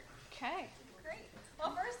Okay, great.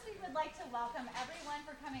 Well, first we would like to welcome everyone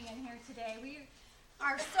for coming in here today. We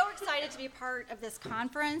are so excited to be part of this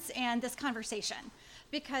conference and this conversation,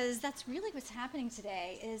 because that's really what's happening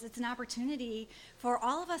today. Is it's an opportunity for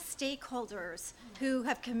all of us stakeholders who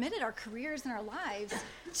have committed our careers and our lives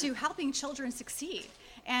to helping children succeed.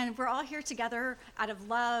 And we're all here together out of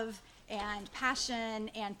love and passion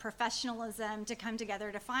and professionalism to come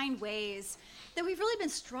together to find ways that we've really been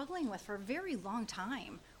struggling with for a very long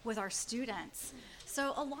time with our students.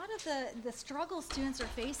 So a lot of the struggles students are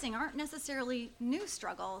facing aren't necessarily new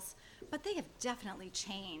struggles, but they have definitely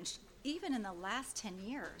changed. Even in the last 10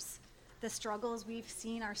 years, the struggles we've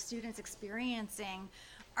seen our students experiencing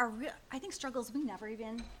are, I think, struggles we never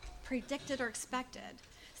even predicted or expected.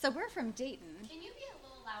 So we're from Dayton. Can you be a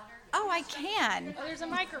little louder? Oh, I can. Oh, there's a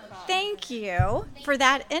microphone. Thank you for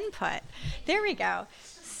that input. There we go.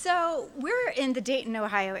 So we're in the Dayton,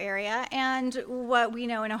 Ohio area, and what we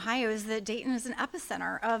know in Ohio is that Dayton is an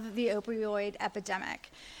epicenter of the opioid epidemic.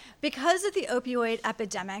 Because of the opioid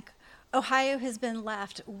epidemic, Ohio has been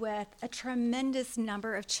left with a tremendous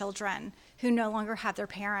number of children who no longer have their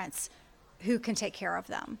parents who can take care of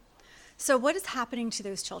them. So what is happening to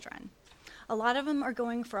those children? A lot of them are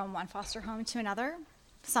going from one foster home to another.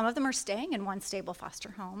 Some of them are staying in one stable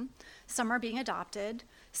foster home. Some are being adopted.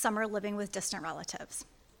 Some are living with distant relatives.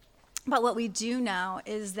 But what we do know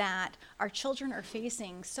is that our children are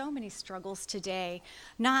facing so many struggles today,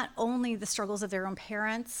 not only the struggles of their own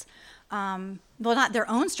parents, well, not their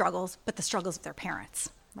own struggles, but the struggles of their parents,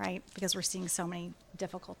 right? Because we're seeing so many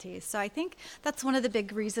difficulties. So I think that's one of the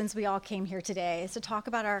big reasons we all came here today, is to talk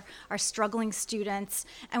about our struggling students.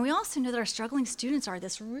 And we also know that our struggling students are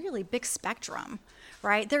this really big spectrum,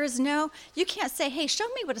 right? There is you can't say, hey, show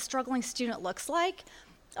me what a struggling student looks like.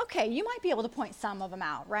 Okay, you might be able to point some of them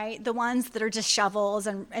out, right? The ones that are just shovels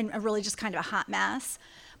and really just kind of a hot mess.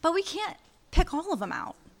 But we can't pick all of them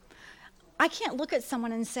out. I can't look at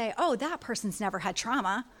someone and say, oh, that person's never had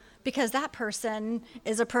trauma because that person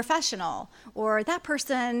is a professional, or that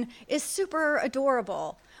person is super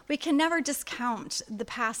adorable. We can never discount the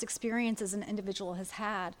past experiences an individual has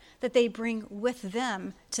had that they bring with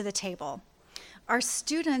them to the table. Our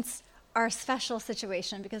students are a special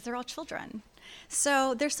situation because they're all children.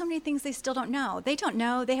 So there's so many things they still don't know. They don't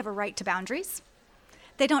know they have a right to boundaries.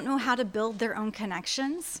 They don't know how to build their own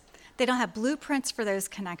connections. They don't have blueprints for those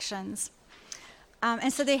connections.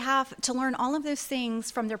 And so they have to learn all of those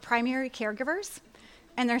things from their primary caregivers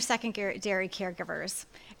and their secondary caregivers.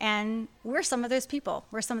 And we're some of those people.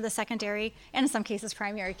 We're some of the secondary and in some cases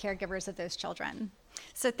primary caregivers of those children.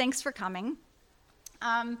 So thanks for coming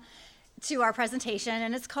to our presentation,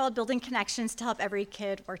 and it's called Building Connections to Help Every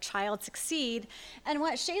Kid or Child Succeed. And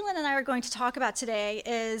what Shaylin and I are going to talk about today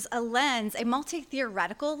is a lens, a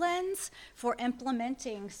multi-theoretical lens for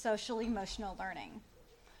implementing social-emotional learning.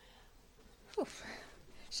 Whew.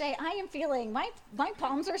 Shay, I am feeling, my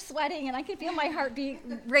palms are sweating and I can feel my heartbeat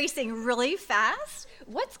racing really fast.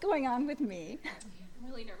 What's going on with me? I'm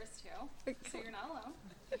really nervous too, so you're not alone.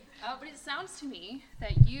 But it sounds to me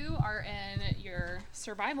that you are in your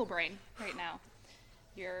survival brain right now.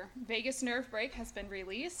 Your vagus nerve brake has been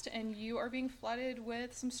released, and you are being flooded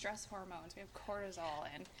with some stress hormones. We have cortisol,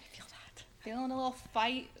 and I feel that. Feeling a little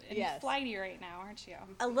flighty right now, aren't you?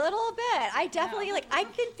 A little bit. I definitely, I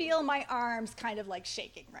can feel my arms kind of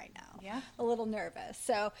shaking right now. Yeah. A little nervous.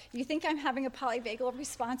 So you think I'm having a polyvagal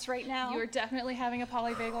response right now? You're definitely having a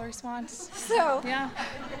polyvagal response. So. Yeah.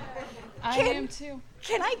 I am too.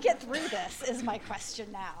 Can I get through this is my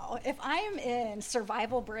question now. If I am in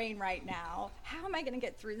survival brain right now, how am I going to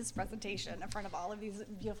get through this presentation in front of all of these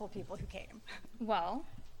beautiful people who came? Well,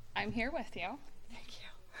 I'm here with you. Thank you.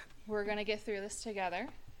 We're going to get through this together.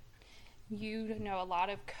 You know a lot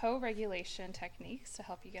of co-regulation techniques to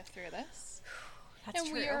help you get through this. That's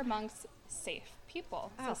true. We are amongst safe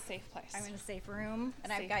people. It's a safe place. I'm in a safe room,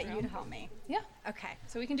 and Safe I've got room. you to help me. Yeah. Okay.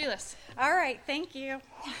 So we can do this. All right. Thank you.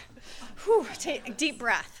 Whew, take a deep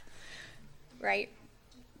breath. Right.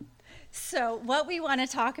 So what we want to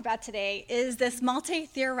talk about today is this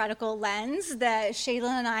multi-theoretical lens that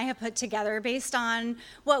Shaylin and I have put together based on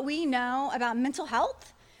what we know about mental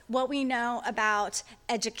health, what we know about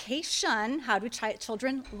education, how do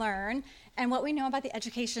children learn, and what we know about the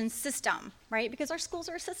education system, right? Because our schools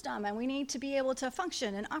are a system, and we need to be able to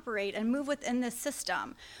function and operate and move within this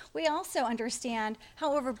system. We also understand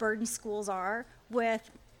how overburdened schools are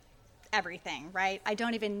with everything, right? I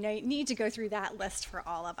don't even need to go through that list for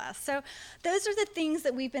all of us. So those are the things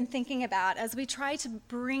that we've been thinking about as we try to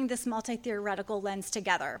bring this multi-theoretical lens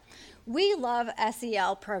together. We love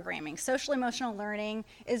SEL programming. Social emotional learning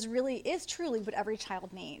is truly what every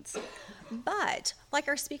child needs. But like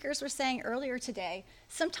our speakers were saying earlier today,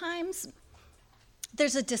 sometimes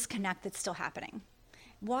there's a disconnect that's still happening.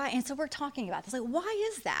 Why? And so we're talking about this. Like,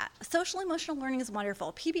 why is that? Social emotional learning is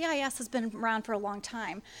wonderful. PBIS has been around for a long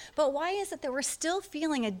time. But why is it that we're still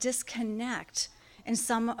feeling a disconnect in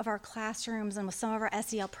some of our classrooms and with some of our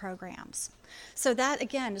SEL programs? So that,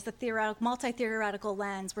 again, is the multi-theoretical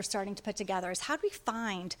lens we're starting to put together, is how do we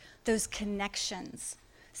find those connections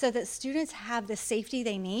so that students have the safety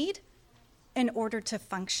they need in order to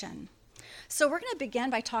function? So we're going to begin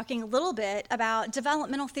by talking a little bit about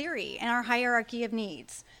developmental theory and our hierarchy of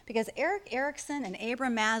needs, because Erik Erikson and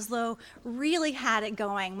Abraham Maslow really had it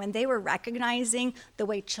going when they were recognizing the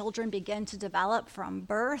way children begin to develop from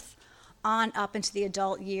birth on up into the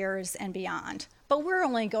adult years and beyond. But we're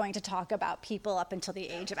only going to talk about people up until the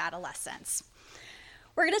age of adolescence.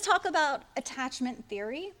 We're going to talk about attachment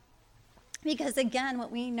theory, because again,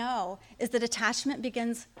 what we know is that attachment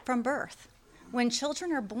begins from birth. When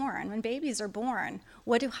children are born, when babies are born,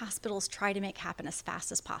 what do hospitals try to make happen as fast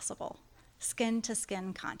as possible?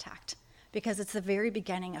 Skin-to-skin contact, because it's the very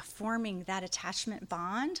beginning of forming that attachment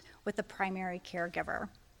bond with the primary caregiver.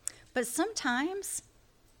 But sometimes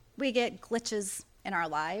we get glitches in our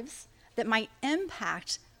lives that might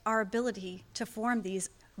impact our ability to form these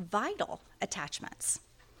vital attachments.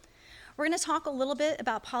 We're going to talk a little bit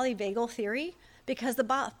about polyvagal theory, because the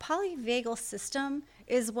polyvagal system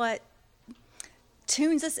is what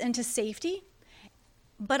tunes us into safety.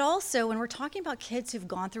 But also, when we're talking about kids who've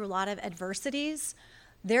gone through a lot of adversities,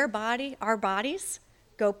 our bodies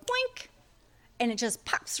go blink, and it just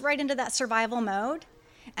pops right into that survival mode.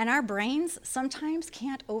 And our brains sometimes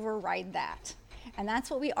can't override that. And that's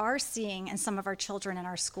what we are seeing in some of our children in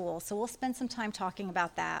our schools. So we'll spend some time talking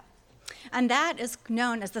about that. And that is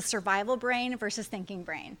known as the survival brain versus thinking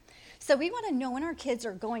brain. So we want to know when our kids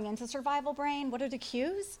are going into survival brain, what are the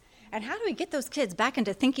cues? And how do we get those kids back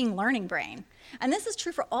into thinking, learning brain? And this is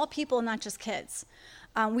true for all people, not just kids.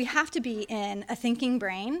 We have to be in a thinking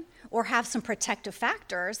brain or have some protective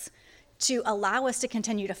factors to allow us to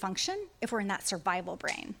continue to function if we're in that survival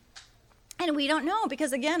brain. And we don't know,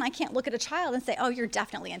 because again, I can't look at a child and say, oh, you're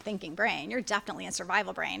definitely in thinking brain, you're definitely in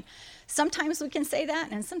survival brain. Sometimes we can say that,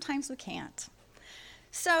 and sometimes we can't.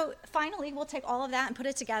 So finally, we'll take all of that and put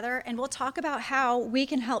it together, and we'll talk about how we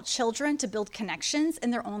can help children to build connections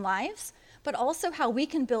in their own lives, but also how we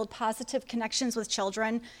can build positive connections with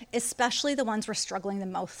children, especially the ones we're struggling the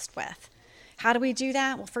most with. How do we do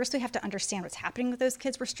that? Well, first we have to understand what's happening with those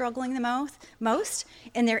kids we're struggling the most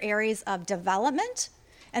in their areas of development,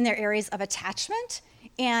 in their areas of attachment,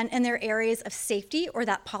 and in their areas of safety, or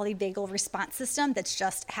that polyvagal response system that's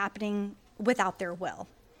just happening without their will.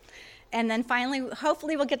 And then finally,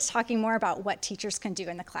 hopefully we'll get to talking more about what teachers can do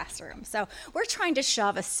in the classroom. So we're trying to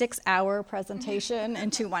shove a 6-hour presentation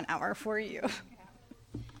into 1 hour for you.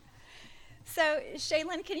 So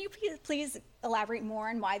Shaylin, can you please elaborate more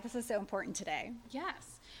on why this is so important today?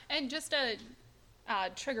 Yes, and just a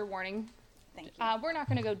trigger warning. Thank you. We're not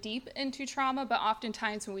going to go deep into trauma, but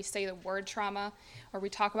oftentimes when we say the word trauma, or we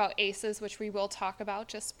talk about ACEs, which we will talk about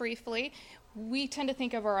just briefly, we tend to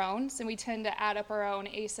think of our own, so we tend to add up our own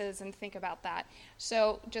ACEs and think about that.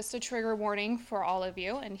 So just a trigger warning for all of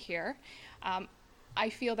you in here. I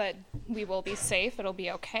feel that we will be safe, it'll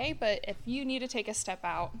be okay, but if you need to take a step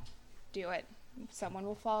out, do it. Someone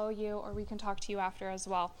will follow you, or we can talk to you after as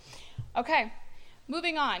well. Okay,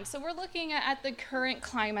 moving on. So we're looking at the current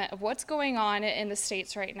climate of what's going on in the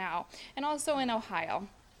states right now, and also in Ohio.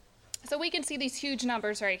 So we can see these huge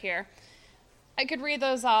numbers right here. I could read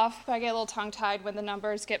those off, but I get a little tongue-tied when the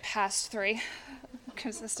numbers get past 3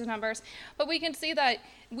 consistent numbers. But we can see that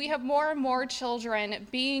we have more and more children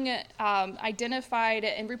being identified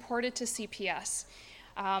and reported to CPS.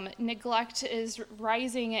 Neglect is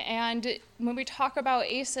rising, and when we talk about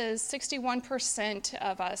ACEs, 61%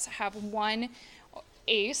 of us have one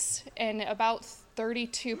ACE, and about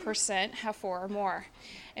 32% have 4 or more.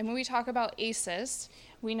 And when we talk about ACEs,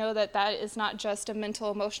 we know that that is not just a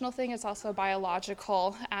mental emotional thing, it's also a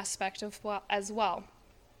biological aspect as well.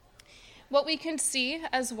 What we can see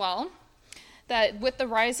as well, that with the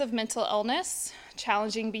rise of mental illness,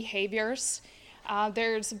 challenging behaviors,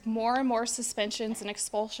 there's more and more suspensions and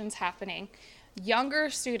expulsions happening.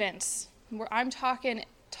 Younger students, I'm talking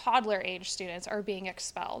toddler age students, are being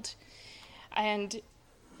expelled. And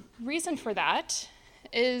reason for that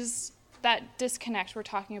is that disconnect we're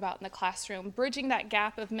talking about in the classroom, bridging that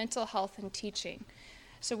gap of mental health and teaching.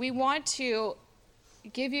 So we want to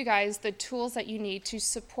give you guys the tools that you need to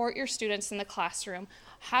support your students in the classroom,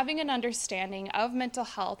 having an understanding of mental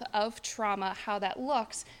health, of trauma, how that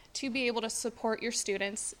looks, to be able to support your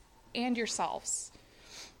students and yourselves.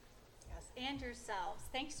 Yes, and yourselves.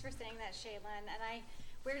 Thanks for saying that, Shaylin. And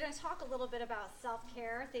we're going to talk a little bit about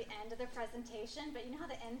self-care at the end of the presentation, but you know how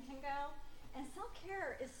the end can go? And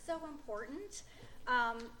self-care is so important.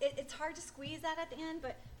 It's hard to squeeze that at the end,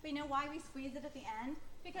 but you know why we squeeze it at the end?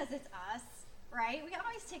 Because it's us, right? We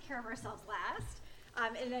always take care of ourselves last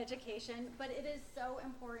in education, but it is so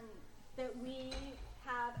important that we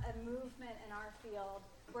have a movement in our field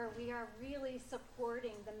where we are really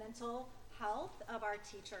supporting the mental health of our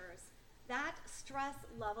teachers. That stress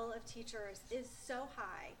level of teachers is so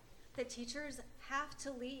high that teachers have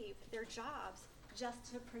to leave their jobs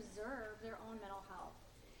just to preserve their own mental health.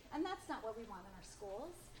 And that's not what we want in our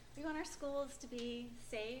schools. We want our schools to be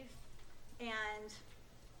safe and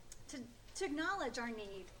to acknowledge our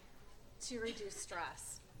need to reduce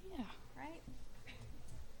stress. Yeah. Right?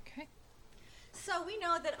 Okay. So we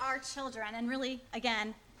know that our children, and really,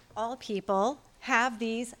 again, all people, have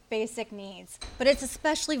these basic needs. But it's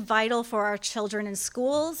especially vital for our children in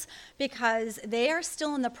schools because they are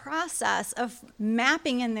still in the process of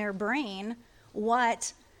mapping in their brain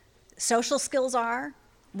what social skills are,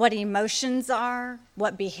 what emotions are,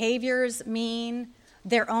 what behaviors mean,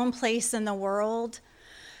 their own place in the world.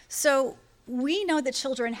 So we know that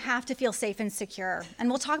children have to feel safe and secure. And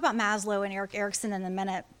we'll talk about Maslow and Erik Erikson in a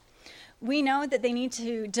minute. We know that they need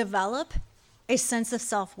to develop a sense of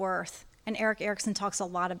self-worth. And Erik Erikson talks a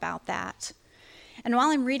lot about that. And while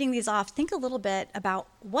I'm reading these off, think a little bit about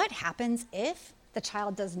what happens if the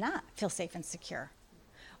child does not feel safe and secure.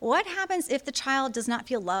 What happens if the child does not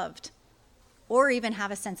feel loved or even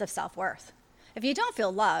have a sense of self-worth? If you don't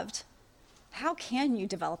feel loved, how can you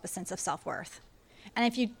develop a sense of self-worth? And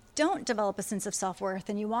if you don't develop a sense of self-worth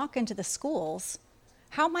and you walk into the schools,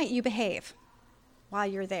 how might you behave while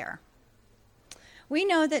you're there? We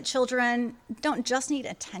know that children don't just need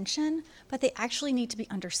attention, but they actually need to be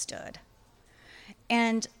understood.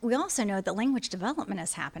 And we also know that language development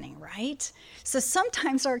is happening, right? So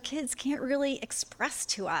sometimes our kids can't really express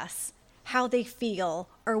to us how they feel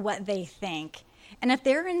or what they think. And if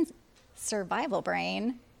they're in survival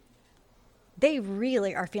brain, they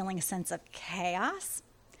really are feeling a sense of chaos,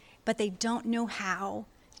 but they don't know how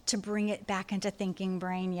to bring it back into thinking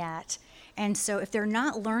brain yet. And so if they're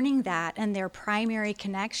not learning that and their primary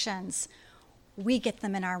connections, we get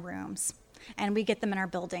them in our rooms and we get them in our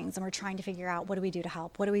buildings and we're trying to figure out what do we do to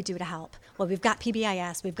help? What do we do to help? Well, we've got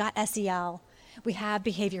PBIS, we've got SEL, we have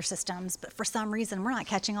behavior systems, but for some reason we're not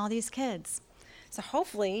catching all these kids. So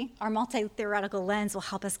hopefully our multi-theoretical lens will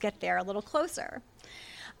help us get there a little closer.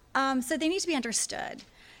 So they need to be understood.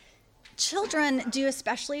 Children do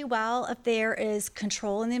especially well if there is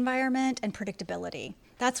control in the environment and predictability.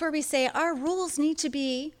 That's where we say our rules need to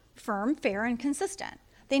be firm, fair, and consistent.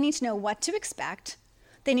 They need to know what to expect.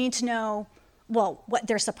 They need to know, well, what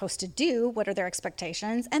they're supposed to do, what are their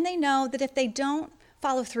expectations, and they know that if they don't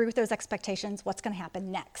follow through with those expectations, what's going to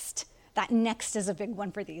happen next. That next is a big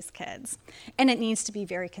one for these kids, and it needs to be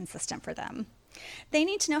very consistent for them. They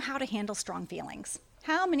need to know how to handle strong feelings.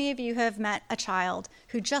 How many of you have met a child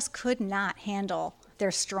who just could not handle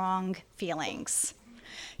their strong feelings?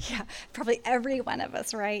 Yeah, probably every one of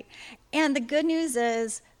us, right? And the good news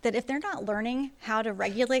is that if they're not learning how to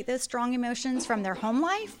regulate those strong emotions from their home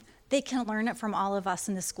life, they can learn it from all of us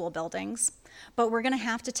in the school buildings. But we're going to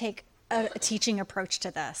have to take a teaching approach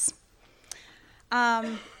to this.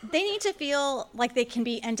 They need to feel like they can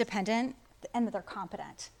be independent and that they're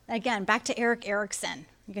competent. Again, back to Erik Erikson.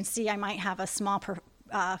 You can see I might have a small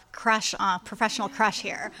professional crush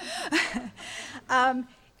here.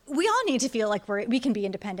 We all need to feel like we can be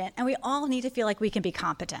independent, and we all need to feel like we can be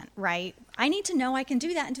competent, right? I need to know I can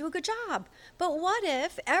do that and do a good job. But what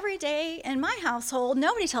if every day in my household,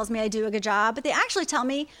 nobody tells me I do a good job, but they actually tell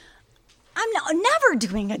me I'm never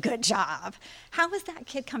doing a good job? How is that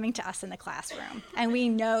kid coming to us in the classroom? And we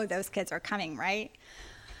know those kids are coming, right?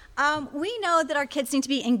 We know that our kids need to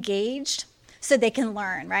be engaged so they can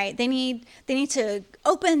learn, right? They need to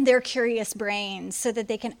open their curious brains so that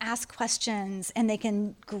they can ask questions and they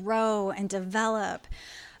can grow and develop.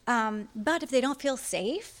 But if they don't feel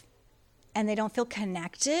safe and they don't feel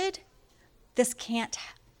connected, this can't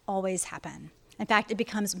always happen. In fact, it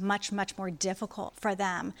becomes much, much more difficult for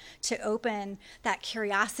them to open that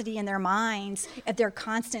curiosity in their minds if they're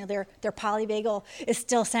constantly, their polyvagal is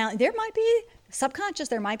still sound. There might be subconscious,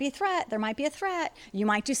 there might be a threat, you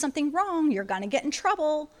might do something wrong, you're gonna get in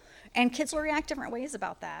trouble. And kids will react different ways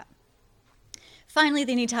about that. Finally,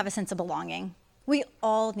 they need to have a sense of belonging. We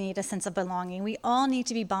all need a sense of belonging. We all need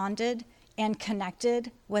to be bonded and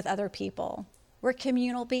connected with other people. We're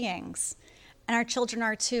communal beings, and our children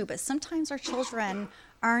are too, but sometimes our children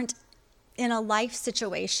aren't in a life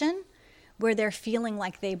situation where they're feeling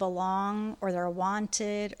like they belong, or they're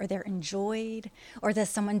wanted, or they're enjoyed, or that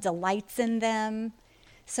someone delights in them.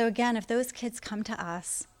 So again, if those kids come to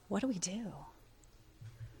us, what do we do?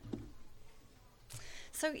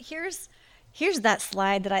 So here's that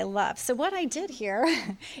slide that I love. So what I did here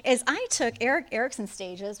is I took Erik Erikson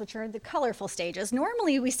stages, which are the colorful stages.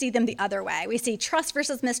 Normally we see them the other way. We see trust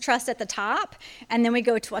versus mistrust at the top, and then we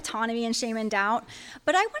go to autonomy and shame and doubt.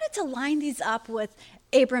 But I wanted to line these up with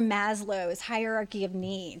Abraham Maslow's hierarchy of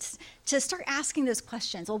needs to start asking those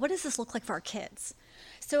questions. Well, what does this look like for our kids?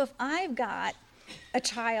 So if I've got a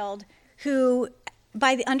child who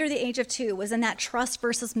under the age of 2 was in that trust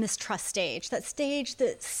versus mistrust stage, that stage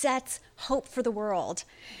that sets hope for the world,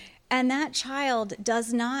 and that child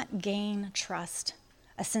does not gain trust,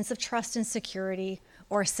 a sense of trust and security,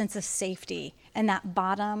 or a sense of safety in that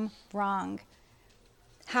bottom rung,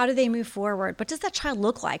 how do they move forward? What does that child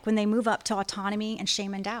look like when they move up to autonomy and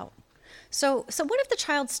shame and doubt? So what if the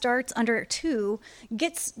child starts under 2,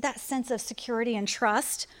 gets that sense of security and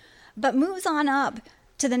trust, but moves on up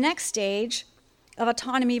to the next stage of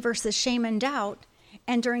autonomy versus shame and doubt,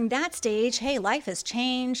 and during that stage, hey, life has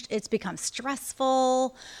changed, it's become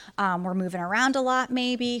stressful, we're moving around a lot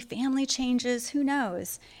maybe, family changes, who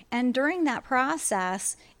knows? And during that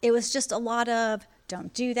process, it was just a lot of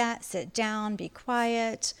don't do that, sit down, be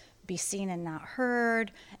quiet, be seen and not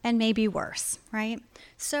heard, and maybe worse, right?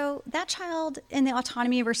 So that child in the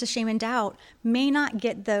autonomy versus shame and doubt may not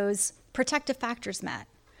get those protective factors met.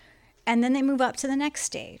 And then they move up to the next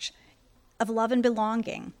stage of love and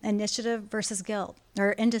belonging, initiative versus guilt,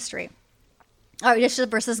 or industry. Or initiative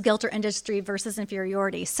versus guilt, or industry versus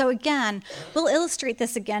inferiority. So again, we'll illustrate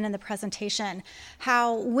this again in the presentation,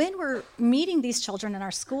 how when we're meeting these children in our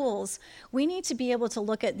schools, we need to be able to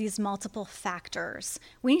look at these multiple factors.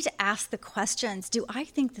 We need to ask the questions, do I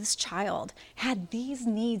think this child had these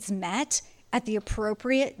needs met at the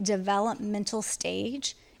appropriate developmental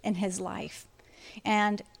stage in his life?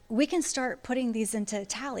 And we can start putting these into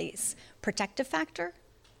tallies, protective factor,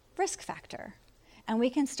 risk factor. And we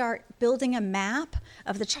can start building a map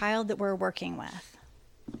of the child that we're working with.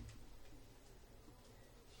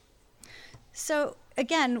 So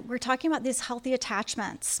again, we're talking about these healthy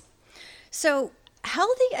attachments. So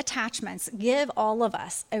healthy attachments give all of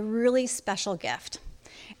us a really special gift,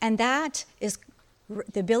 and that is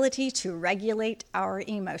the ability to regulate our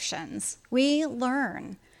emotions. We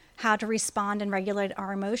learn how to respond and regulate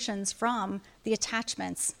our emotions from the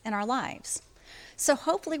attachments in our lives. So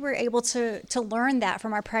hopefully we're able to learn that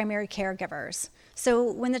from our primary caregivers. So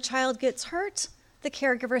when the child gets hurt, the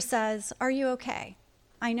caregiver says, "Are you okay?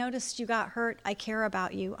 I noticed you got hurt. I care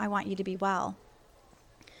about you. I want you to be well."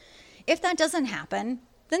 If that doesn't happen,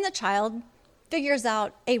 then the child figures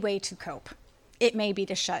out a way to cope. It may be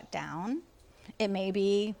to shut down. It may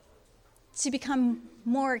be to become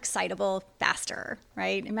more excitable faster,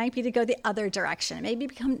 right? It might be to go the other direction. It may be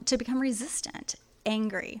to become resistant,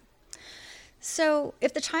 angry. So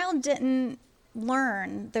if the child didn't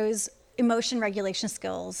learn those emotion regulation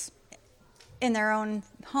skills in their own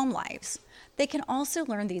home lives, they can also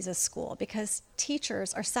learn these at school, because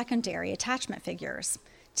teachers are secondary attachment figures.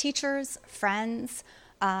 Teachers, friends,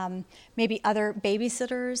 maybe other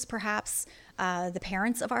babysitters, perhaps the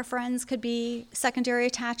parents of our friends could be secondary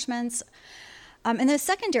attachments. And those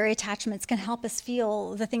secondary attachments can help us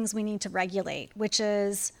feel the things we need to regulate, which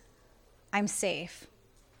is, I'm safe.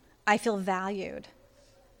 I feel valued.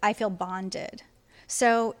 I feel bonded.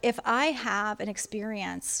 So if I have an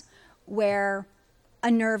experience where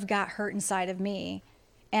a nerve got hurt inside of me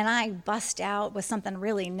and I bust out with something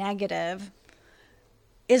really negative,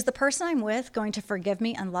 is the person I'm with going to forgive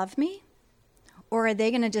me and love me? Or are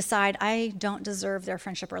they going to decide I don't deserve their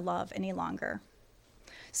friendship or love any longer?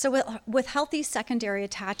 So with healthy secondary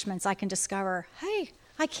attachments, I can discover, hey,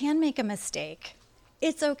 I can make a mistake.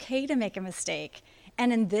 It's okay to make a mistake.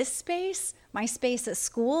 And in this space, my space at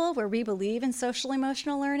school, where we believe in social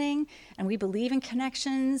emotional learning, and we believe in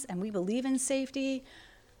connections, and we believe in safety,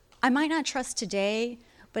 I might not trust today,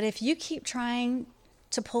 but if you keep trying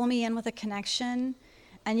to pull me in with a connection,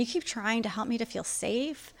 and you keep trying to help me to feel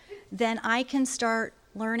safe, then I can start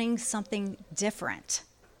learning something different,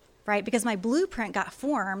 right? Because my blueprint got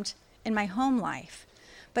formed in my home life.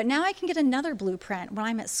 But now I can get another blueprint when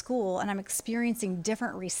I'm at school and I'm experiencing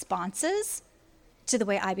different responses to the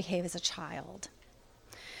way I behave as a child.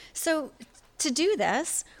 So To do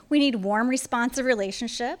this, we need warm, responsive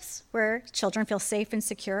relationships where children feel safe and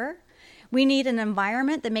secure. We need an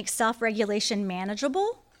environment that makes self-regulation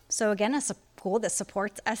manageable. So again, a school that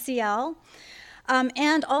supports SEL.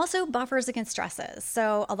 And also buffers against stresses.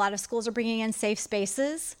 So a lot of schools are bringing in safe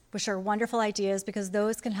spaces, which are wonderful ideas because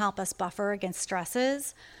those can help us buffer against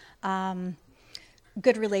stresses.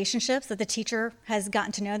 Good relationships that the teacher has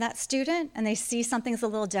gotten to know that student and they see something's a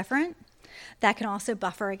little different. That can also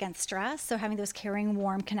buffer against stress. So having those caring,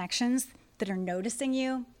 warm connections that are noticing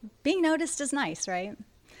you. Being noticed is nice, right?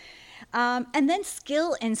 And then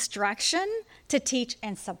skill instruction to teach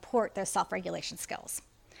and support those self-regulation skills.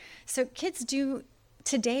 So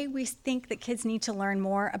today we think that kids need to learn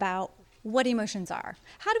more about what emotions are.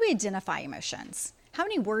 How do we identify emotions? How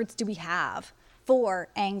many words do we have for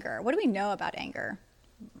anger? What do we know about anger?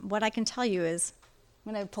 What I can tell you is,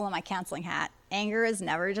 I'm going to pull on my counseling hat, anger is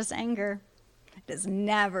never just anger. It is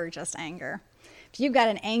never just anger. If you've got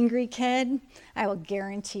an angry kid, I will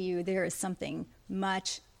guarantee you there is something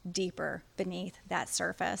much deeper beneath that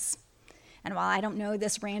surface. And while I don't know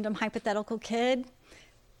this random hypothetical kid,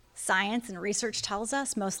 science and research tells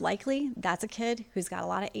us most likely that's a kid who's got a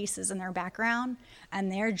lot of aces in their background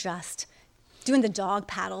and they're just doing the dog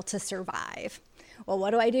paddle to survive. Well, what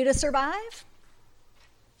do I do to survive?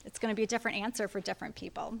 It's going to be a different answer for different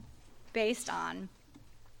people based on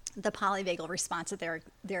the polyvagal response that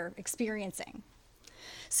they're experiencing.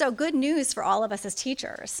 So good news for all of us as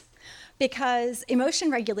teachers, because emotion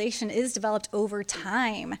regulation is developed over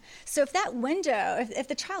time. So if that window, if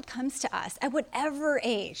the child comes to us at whatever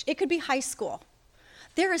age, it could be high school,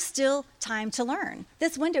 there is still time to learn.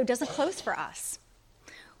 This window doesn't close for us.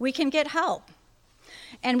 We can get help.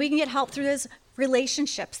 And we can get help through those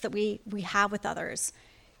relationships that we have with others.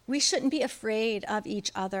 We shouldn't be afraid of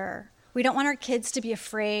each other. We don't want our kids to be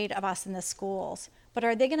afraid of us in the schools. But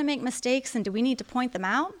are they going to make mistakes and do we need to point them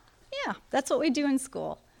out? Yeah, that's what we do in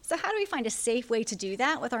school. So how do we find a safe way to do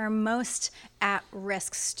that with our most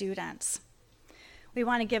at-risk students? We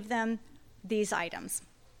want to give them these items.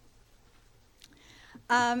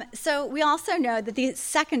 So we also know that the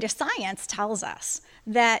secondary science tells us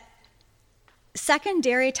that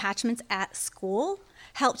secondary attachments at school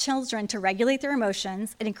help children to regulate their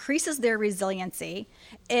emotions. It increases their resiliency.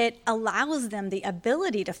 It allows them the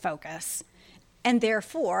ability to focus and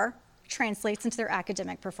therefore translates into their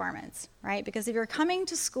academic performance, right? Because if you're coming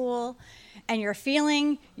to school and you're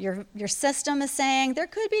feeling your system is saying there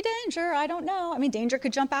could be danger, I don't know. I mean, danger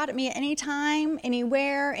could jump out at me at any time,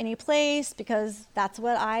 anywhere, any place, because that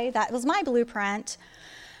was my blueprint.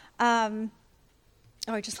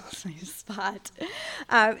 I just lost my spot.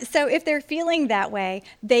 So if they're feeling that way,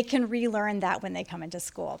 they can relearn that when they come into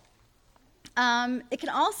school. It can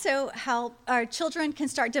also help, our children can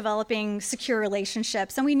start developing secure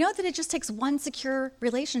relationships. And we know that it just takes one secure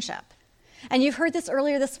relationship. And you've heard this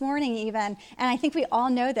earlier this morning even, and I think we all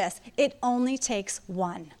know this. It only takes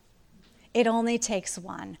one. It only takes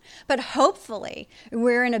one. But hopefully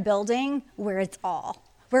we're in a building where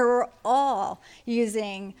we're all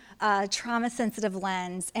using a trauma-sensitive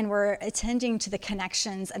lens and we're attending to the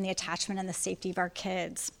connections and the attachment and the safety of our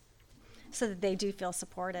kids so that they do feel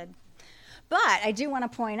supported. But I do want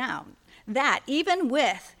to point out that even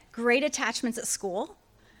with great attachments at school,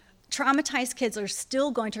 traumatized kids are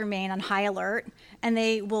still going to remain on high alert and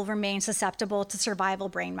they will remain susceptible to survival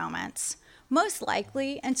brain moments, most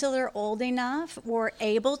likely until they're old enough or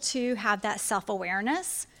able to have that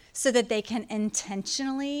self-awareness so that they can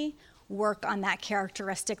intentionally work on that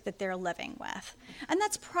characteristic that they're living with. And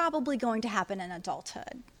that's probably going to happen in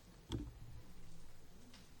adulthood.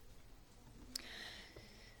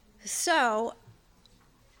 So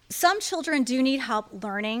some children do need help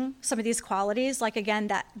learning some of these qualities, like, again,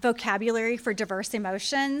 that vocabulary for diverse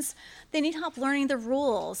emotions. They need help learning the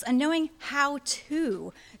rules and knowing how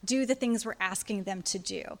to do the things we're asking them to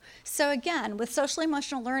do. So again, with social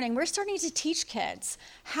emotional learning, we're starting to teach kids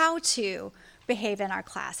how to behave in our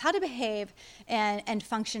class, how to behave and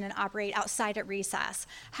function and operate outside at recess,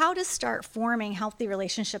 how to start forming healthy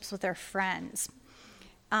relationships with their friends,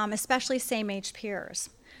 especially same-age peers.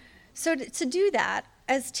 So to do that,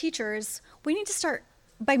 as teachers, we need to start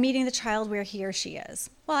by meeting the child where he or she is.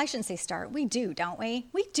 Well, I shouldn't say start. We do, don't we?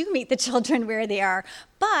 We do meet the children where they are.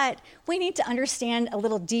 But we need to understand a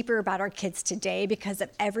little deeper about our kids today because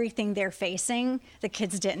of everything they're facing the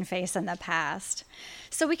kids didn't face in the past.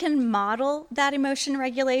 So we can model that emotion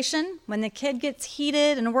regulation. When the kid gets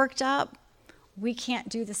heated and worked up, we can't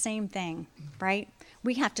do the same thing, right?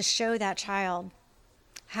 We have to show that child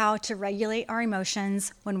how to regulate our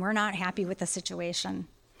emotions when we're not happy with the situation.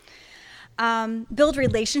 Build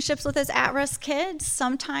relationships with those at-risk kids.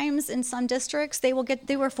 Sometimes in some districts, they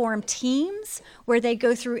will form teams where they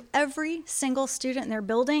go through every single student in their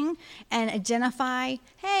building and identify,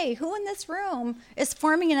 hey, who in this room is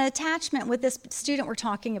forming an attachment with this student we're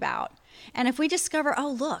talking about? And if we discover, oh,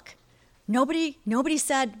 look, nobody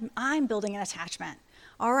said I'm building an attachment.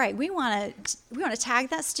 All right, we want to tag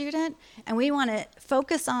that student, and we want to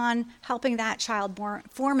focus on helping that child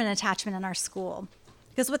form an attachment in our school.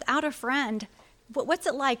 Because without a friend, what's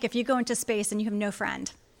it like if you go into space and you have no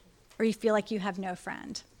friend, or you feel like you have no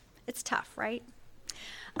friend? It's tough, right?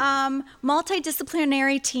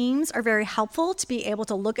 Multidisciplinary teams are very helpful to be able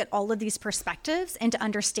to look at all of these perspectives and to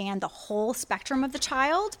understand the whole spectrum of the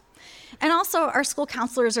child. And also, our school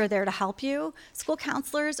counselors are there to help you. School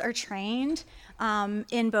counselors are trained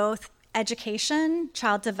in both education,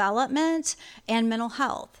 child development, and mental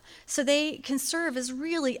health. So they can serve as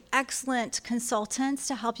really excellent consultants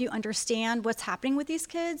to help you understand what's happening with these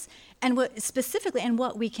kids and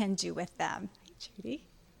what we can do with them. Hey, Judy.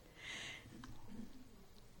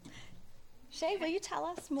 Shay, will you tell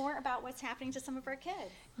us more about what's happening to some of our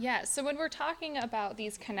kids? Yeah, so when we're talking about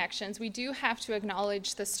these connections, we do have to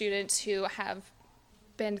acknowledge the students who have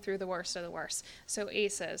been through the worst of the worst. So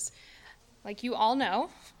ACEs. Like you all know,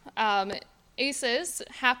 ACEs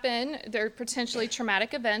happen, they're potentially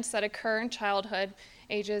traumatic events that occur in childhood,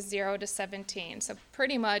 ages 0 to 17. So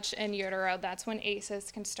pretty much in utero, that's when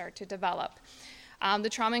ACEs can start to develop. The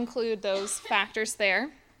trauma include those factors there.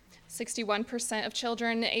 61% of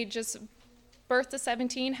children ages birth to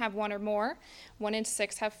 17 have 1 or more. 1 in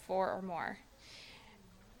 6 have 4 or more.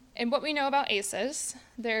 And what we know about ACEs,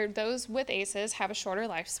 those with ACEs have a shorter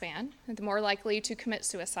lifespan, they're more likely to commit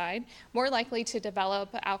suicide, more likely to develop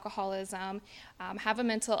alcoholism, have a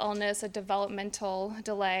mental illness, a developmental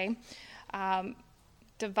delay,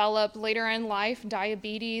 develop later in life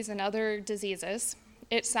diabetes and other diseases.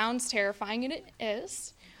 It sounds terrifying, and it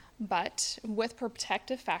is, but with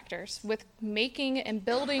protective factors, with making and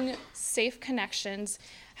building safe connections,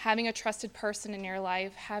 having a trusted person in your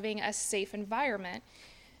life, having a safe environment.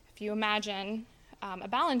 If you imagine a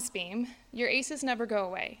balance beam, your ACEs never go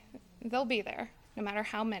away. They'll be there, no matter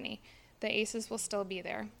how many. The ACEs will still be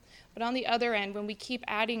there. But on the other end, when we keep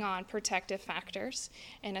adding on protective factors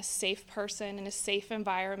and a safe person and a safe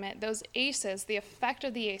environment, those ACEs, the effect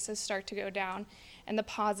of the ACEs start to go down and the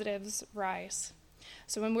positives rise.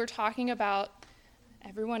 So when we're talking about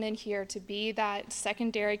everyone in here to be that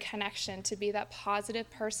secondary connection, to be that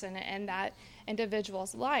positive person in that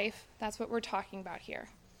individual's life, that's what we're talking about here.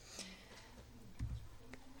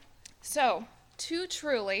 So, to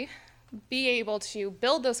truly be able to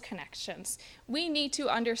build those connections, we need to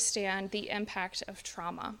understand the impact of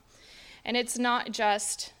trauma. And it's not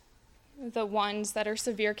just the ones that are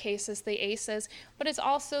severe cases, the ACEs, but it's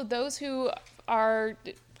also those who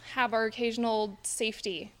have our occasional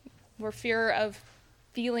safety or fear of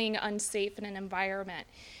feeling unsafe in an environment.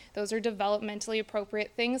 Those are developmentally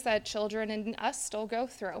appropriate things that children and us still go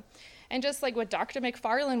through. And just like what Dr.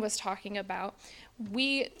 McFarland was talking about,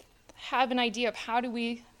 we have an idea of how do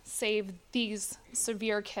we save these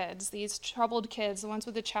severe kids, these troubled kids, the ones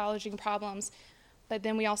with the challenging problems, but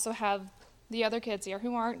then we also have the other kids here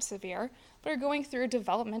who aren't severe, but are going through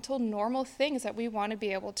developmental normal things that we want to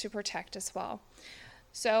be able to protect as well.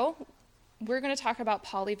 So we're going to talk about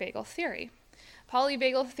polyvagal theory.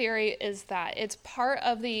 Polyvagal theory is that it's part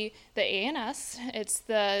of the ANS, it's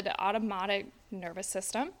the autonomic nervous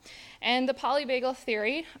system, and the polyvagal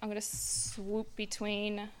theory, I'm going to swoop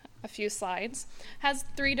between a few slides, has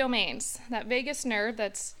 3 domains. That vagus nerve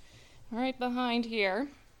that's right behind here.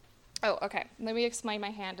 Oh, okay, let me explain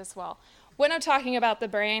my hand as well. When I'm talking about the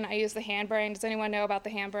brain, I use the hand brain. Does anyone know about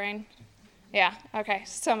the hand brain? Yeah, okay,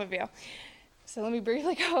 some of you. So let me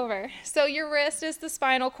briefly go over. So your wrist is the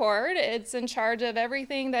spinal cord. It's in charge of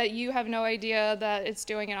everything that you have no idea that it's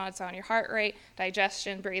doing it on its own. Your heart rate,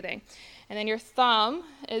 digestion, breathing. And then your thumb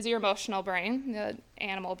is your emotional brain, the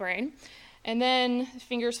animal brain. And then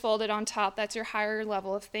fingers folded on top, that's your higher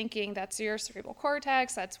level of thinking. That's your cerebral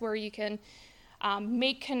cortex. That's where you can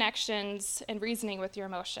make connections and reasoning with your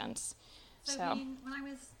emotions. So when I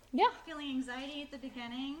was feeling anxiety at the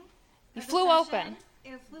beginning, you flew open.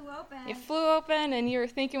 It flew open. It flew open, and you were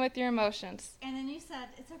thinking with your emotions. And then you said,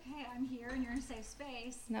 it's okay, I'm here, and you're in a safe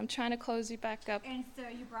space. And I'm trying to close you back up. And so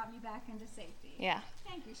you brought me back into safety. Yeah.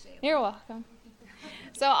 Thank you, Shayla. You're welcome.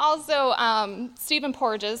 So also, Stephen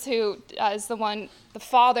Porges, who is the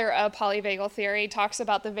father of polyvagal theory, talks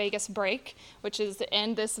about the vagus brake, which is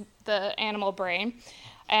in the animal brain.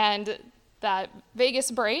 And that vagus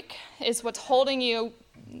brake is what's holding you.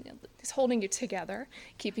 is holding you together,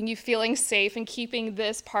 keeping you feeling safe and keeping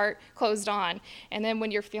this part closed on. And then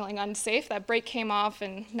when you're feeling unsafe, that brake came off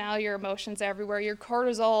and now your emotions everywhere. Your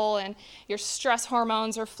cortisol and your stress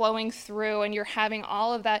hormones are flowing through and you're having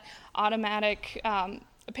all of that automatic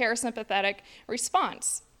parasympathetic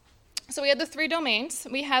response. So we had the 3 domains.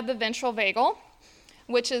 We had the ventral vagal,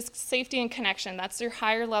 which is safety and connection. That's your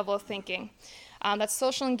higher level of thinking. That's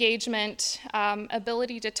social engagement,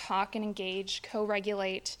 ability to talk and engage,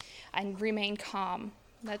 co-regulate, and remain calm.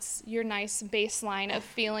 That's your nice baseline of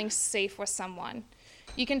feeling safe with someone.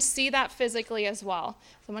 You can see that physically as well.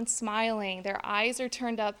 Someone's smiling, their eyes are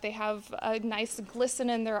turned up, they have a nice glisten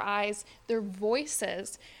in their eyes, their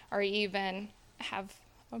voices are even have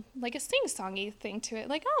like a sing-songy thing to it,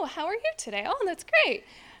 like, oh, how are you today? Oh, that's great.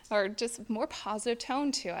 Or just more positive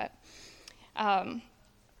tone to it.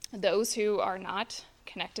 Those who are not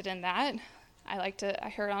connected in that, I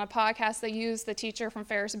heard on a podcast they used the teacher from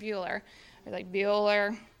Ferris Bueller. They're like,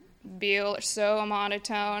 Bueller, so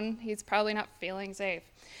monotone, he's probably not feeling safe.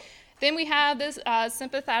 Then we have this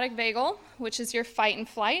sympathetic vagal, which is your fight and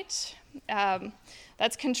flight.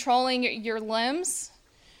 That's controlling your limbs.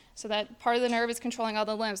 So that part of the nerve is controlling all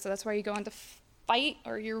the limbs. So that's where you go into fight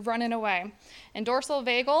or you're running away. And dorsal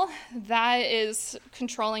vagal, that is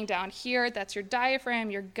controlling down here. That's your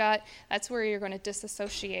diaphragm, your gut. That's where you're going to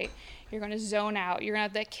disassociate. You're going to zone out. You're going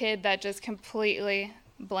to have that kid that just completely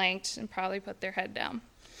blanked and probably put their head down.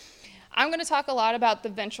 I'm going to talk a lot about the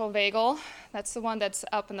ventral vagal. That's the one that's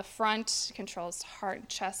up in the front, controls heart,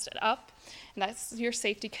 chest, and up. And that's your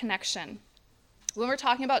safety connection. When we're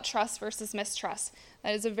talking about trust versus mistrust,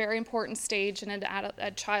 that is a very important stage in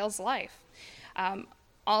a child's life.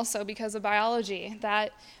 Also, because of biology,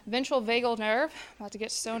 that ventral vagal nerve, I'm about to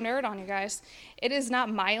get so nerd on you guys, it is not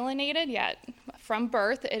myelinated yet. From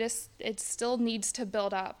birth, it still needs to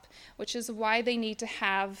build up, which is why they need to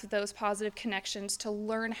have those positive connections to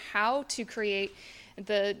learn how to create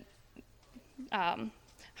the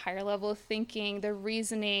higher level of thinking, the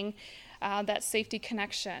reasoning, that safety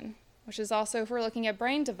connection. Which is also, if we're looking at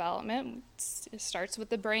brain development, it starts with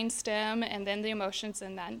the brain stem and then the emotions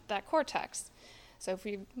in that cortex. So if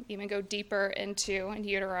we even go deeper into in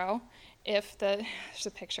utero, there's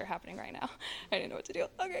a picture happening right now. I didn't know what to do.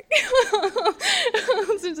 Okay.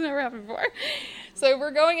 This never happened before. So if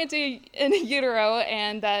we're going into in utero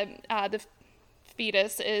and the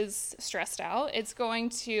fetus is stressed out, it's going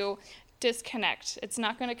to disconnect. It's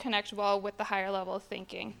not going to connect well with the higher level of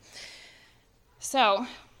thinking. So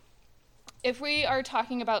if we are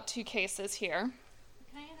talking about 2 cases here.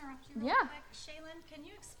 Can I interrupt you real quick? Shaylin, can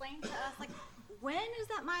you explain to us, like, when is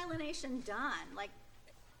that myelination done? Like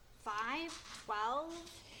 5, 12,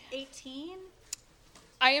 18?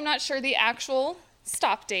 I am not sure the actual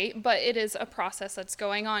stop date, but it is a process that's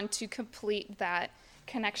going on to complete that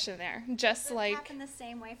connection there. Just Does it like happen the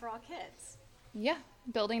same way for all kids? Yeah,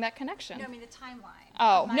 building that connection. No, I mean the timeline.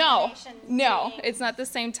 Oh, no, being... it's not the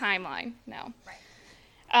same timeline, no.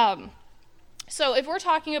 Right. So if we're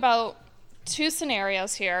talking about 2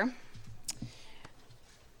 scenarios here,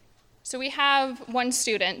 so we have one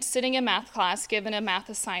student sitting in math class given a math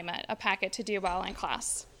assignment, a packet to do well in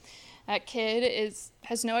class. That kid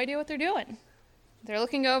has no idea what they're doing. They're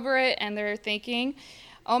looking over it and they're thinking,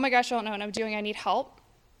 oh my gosh, I don't know what I'm doing, I need help.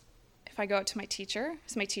 If I go up to my teacher,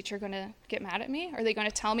 is my teacher going to get mad at me? Are they going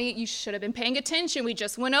to tell me, you should have been paying attention, we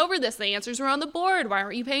just went over this, the answers were on the board, why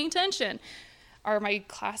aren't you paying attention? Are my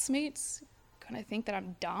classmates going to think that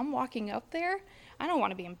I'm dumb walking up there? I don't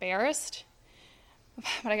want to be embarrassed,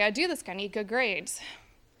 but I got to do this, I need good grades.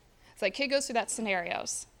 So the kid goes through that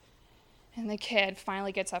scenarios, and the kid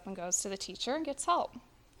finally gets up and goes to the teacher and gets help.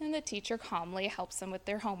 And the teacher calmly helps them with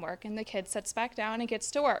their homework, and the kid sits back down and gets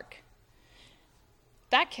to work.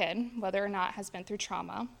 That kid, whether or not has been through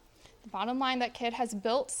trauma, the bottom line, that kid has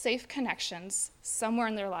built safe connections somewhere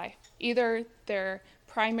in their life, either their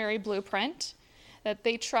primary blueprint, that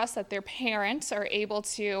they trust that their parents are able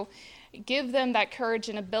to give them that courage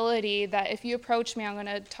and ability that if you approach me, I'm going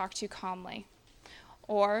to talk to you calmly.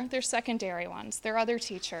 Or their secondary ones, their other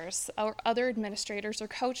teachers, or other administrators or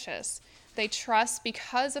coaches. They trust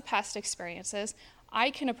because of past experiences,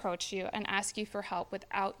 I can approach you and ask you for help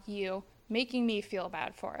without you making me feel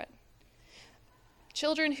bad for it.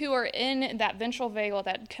 Children who are in that ventral vagal,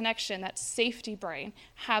 that connection, that safety brain,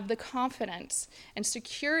 have the confidence and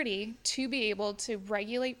security to be able to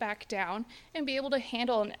regulate back down and be able to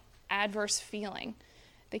handle an adverse feeling.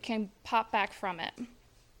 They can pop back from it.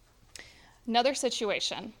 Another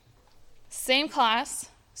situation, same class,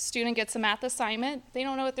 student gets a math assignment, they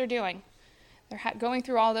don't know what they're doing. They're going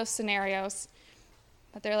through all those scenarios.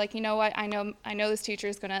 That they're like, you know what, I know this teacher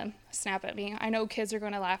is going to snap at me. I know kids are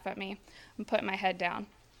going to laugh at me. I'm putting my head down.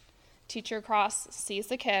 Teacher across sees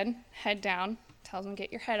the kid, head down, tells him,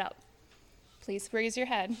 get your head up. Please raise your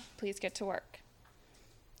head. Please get to work.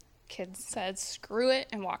 Kid said, screw it,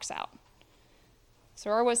 and walks out. So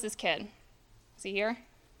where was this kid? Was he here?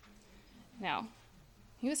 No.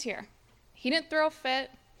 He was here. He didn't throw a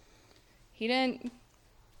fit. He didn't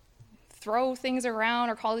throw things around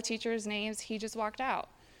or call the teachers names. He just walked out.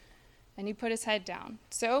 And he put his head down.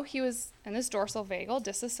 So he was in this dorsal vagal,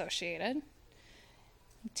 disassociated.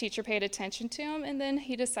 The teacher paid attention to him, and then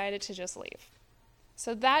he decided to just leave.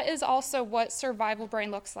 So that is also what survival brain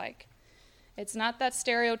looks like. It's not that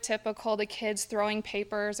stereotypical, the kid's throwing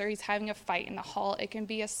papers or he's having a fight in the hall. It can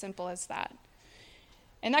be as simple as that.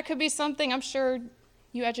 And that could be something, I'm sure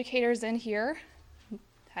you educators in here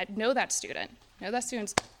know that student. Know that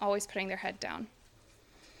student's always putting their head down.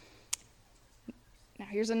 Now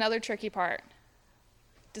here's another tricky part.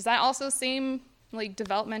 Does that also seem like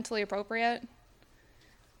developmentally appropriate?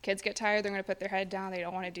 Kids get tired, they're going to put their head down, they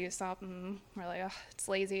don't want to do something. We're like, oh, it's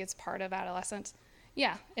lazy, it's part of adolescence.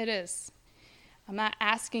 Yeah, it is. I'm not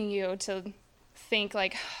asking you to think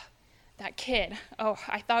like, that kid, oh,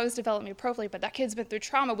 I thought it was developing appropriately, but that kid's been through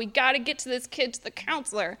trauma. We got to get to this kid to the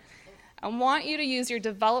counselor. I want you to use your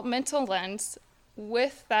developmental lens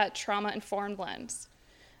with that trauma-informed lens.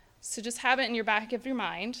 So just have it in your back of your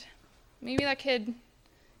mind. Maybe that kid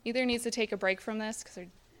either needs to take a break from this, because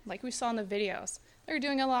like we saw in the videos, they're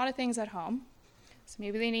doing a lot of things at home. So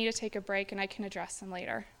maybe they need to take a break and I can address them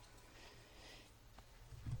later.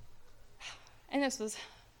 And I should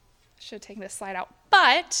have taken this slide out.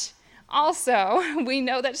 But also, we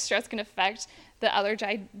know that stress can affect the other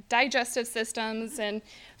digestive systems and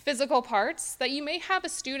physical parts, that you may have a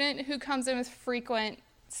student who comes in with frequent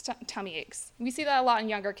tummy aches. We see that a lot in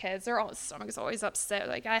younger kids. Their stomach is always upset,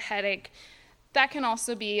 like a headache. That can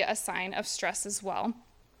also be a sign of stress as well.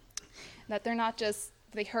 That they're not just,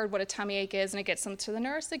 they heard what a tummy ache is and it gets them to the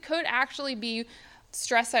nurse. It could actually be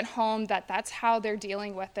stress at home, that's how they're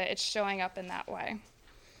dealing with it. It's showing up in that way.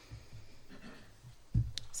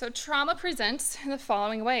 So trauma presents in the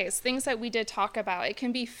following ways. Things that we did talk about. It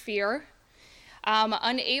can be fear,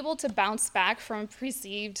 unable to bounce back from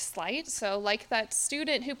perceived slight. So like that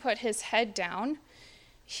student who put his head down,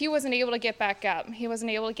 he wasn't able to get back up. He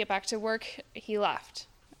wasn't able to get back to work. He left.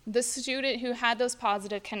 The student who had those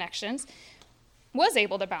positive connections was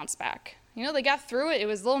able to bounce back. You know, they got through it. It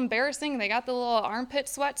was a little embarrassing. They got the little armpit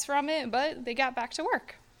sweats from it, but they got back to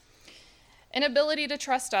work. Inability to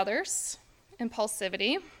trust others,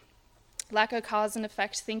 impulsivity, lack of cause and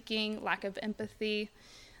effect thinking, lack of empathy,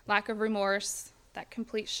 lack of remorse, that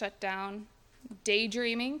complete shutdown,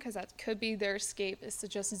 daydreaming, because that could be their escape, is to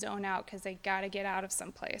just zone out because they got to get out of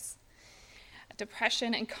someplace.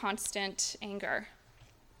 Depression and constant anger.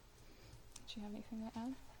 Do you have anything to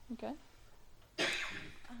add? You good?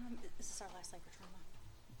 This is our last cycle trauma.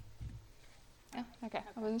 Yeah, okay.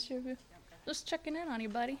 I wasn't sure if you just checking in on you,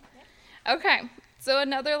 buddy. Yep. Okay, so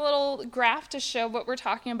another little graph to show what we're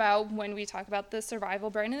talking about when we talk about the survival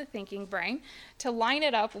brain and the thinking brain, to line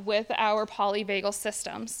it up with our polyvagal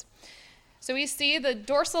systems. So we see the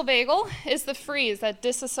dorsal vagal is the freeze, that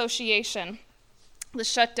disassociation, the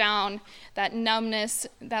shutdown, that numbness.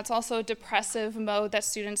 That's also a depressive mode that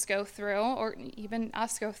students go through, or even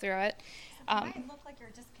us go through it. You might look like you're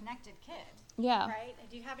a disconnected kid. Yeah. Right?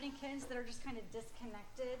 Do you have any kids that are just kind of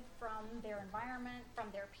disconnected from their environment, from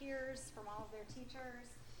their peers, from all of their teachers?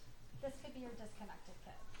 This could be your disconnected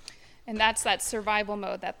kid. And that's that survival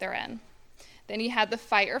mode that they're in. Then you had the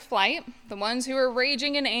fight or flight, the ones who are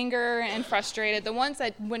raging in anger and frustrated, the ones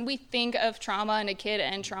that when we think of trauma and a kid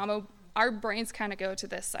and trauma, our brains kind of go to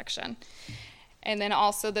this section. And then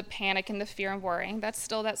also the panic and the fear and worrying. That's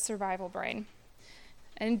still that survival brain.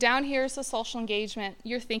 And down here is the social engagement,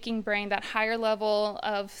 your thinking brain, that higher level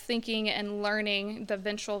of thinking and learning, the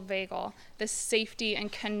ventral vagal, the safety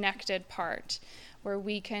and connected part, where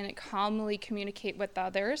we can calmly communicate with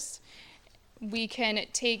others. We can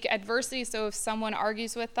take adversity, so if someone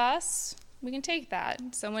argues with us, we can take that.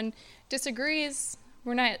 If someone disagrees,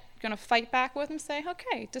 we're not going to fight back with them, say,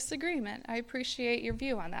 okay, disagreement, I appreciate your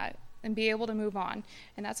view on that, and be able to move on.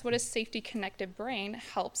 And that's what a safety connected brain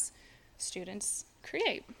helps students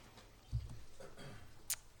create.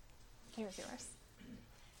 Here's yours.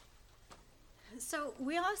 So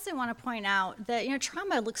we also want to point out that,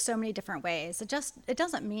 trauma looks so many different ways. It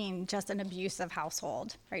doesn't mean just an abusive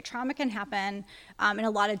household, right? Trauma can happen in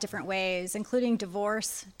a lot of different ways, including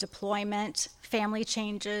divorce, deployment, family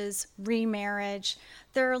changes, remarriage.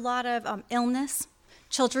 There are a lot of illness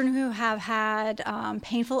Children who have had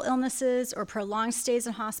painful illnesses or prolonged stays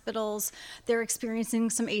in hospitals, they're experiencing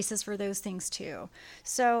some ACEs for those things too.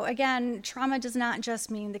 So again, trauma does not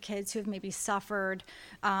just mean the kids who have maybe suffered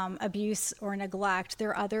abuse or neglect. There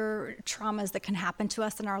are other traumas that can happen to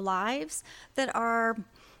us in our lives that are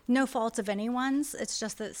no fault of anyone's. It's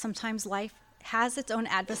just that sometimes life has its own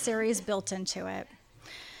adversaries built into it.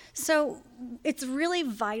 So it's really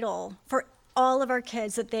vital for all of our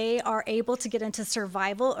kids that they are able to get into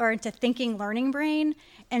survival or into thinking learning brain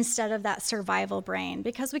instead of that survival brain,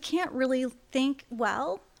 because we can't really think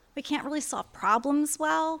well, we can't really solve problems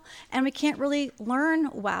well, and we can't really learn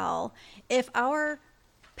well if our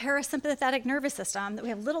parasympathetic nervous system that we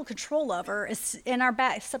have little control over is in our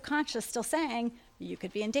back subconscious still saying, you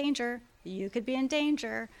could be in danger, you could be in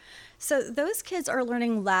danger. So those kids are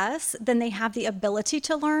learning less than they have the ability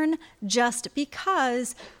to learn just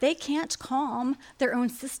because they can't calm their own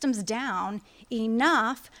systems down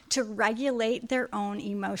enough to regulate their own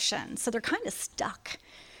emotions. So they're kind of stuck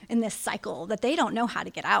in this cycle that they don't know how to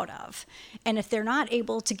get out of. And if they're not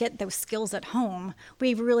able to get those skills at home,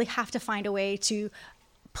 we really have to find a way to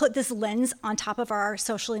put this lens on top of our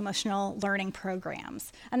social emotional learning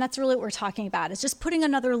programs. And that's really what we're talking about, is just putting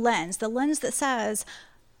another lens, the lens that says,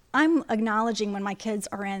 I'm acknowledging when my kids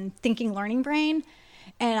are in thinking learning brain,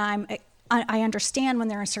 and I understand when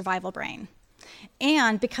they're in survival brain.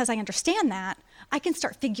 And because I understand that, I can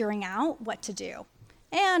start figuring out what to do.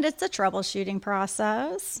 And it's a troubleshooting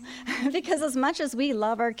process because as much as we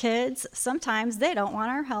love our kids, sometimes they don't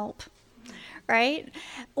want our help, right?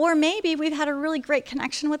 Or maybe we've had a really great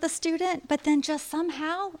connection with a student, but then just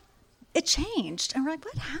somehow it changed. And we're like,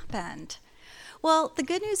 what happened? Well, the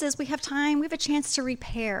good news is we have time, we have a chance to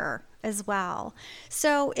repair as well.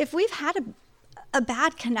 So if we've had a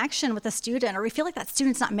bad connection with a student, or we feel like that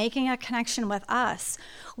student's not making a connection with us,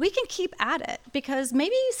 we can keep at it because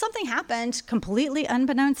maybe something happened completely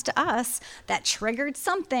unbeknownst to us that triggered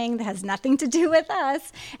something that has nothing to do with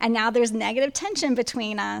us, and now there's negative tension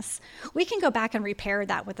between us. We can go back and repair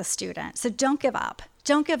that with a student. So don't give up.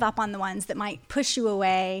 Don't give up on the ones that might push you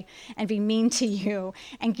away and be mean to you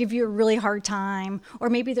and give you a really hard time, or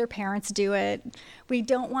maybe their parents do it. We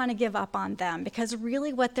don't want to give up on them because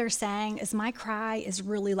really what they're saying is, my cry is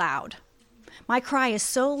really loud. My cry is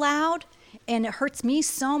so loud and it hurts me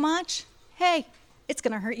so much. Hey, it's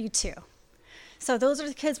going to hurt you too. So those are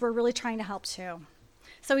the kids we're really trying to help too.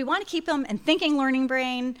 So we want to keep them in thinking learning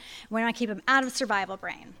brain. We want to keep them out of survival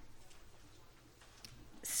brain.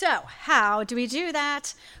 So how do we do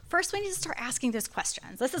that? First, we need to start asking those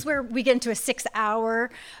questions. This is where we get into a 6 hour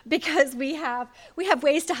because we have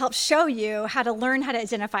ways to help show you how to learn how to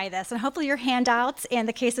identify this. And hopefully your handouts and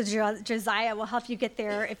the case of Josiah will help you get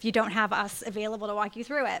there if you don't have us available to walk you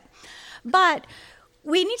through it. But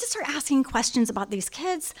we need to start asking questions about these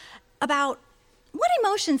kids, about what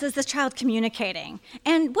emotions is this child communicating?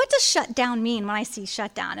 And what does shut down mean when I see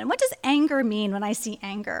shut down? And what does anger mean when I see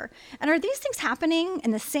anger? And are these things happening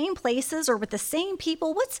in the same places or with the same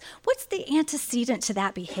people? What's the antecedent to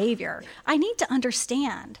that behavior? I need to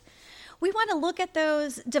understand. We want to look at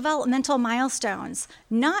those developmental milestones.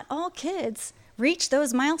 Not all kids reach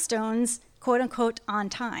those milestones, quote unquote, on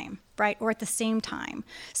time, right? Or at the same time.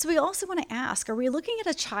 So we also want to ask, are we looking at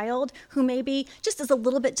a child who maybe just is a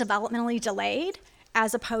little bit developmentally delayed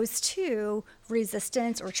as opposed to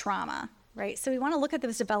resistance or trauma, right? So we want to look at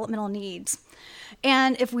those developmental needs.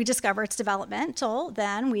 And if we discover it's developmental,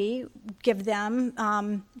 then we give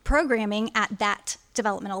them programming at that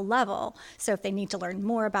developmental level. So if they need to learn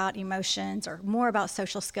more about emotions or more about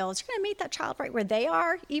social skills, you're going to meet that child right where they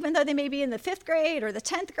are, even though they may be in the 5th grade or the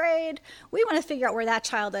 10th grade. We want to figure out where that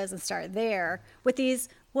child is and start there with these,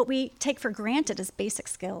 what we take for granted as basic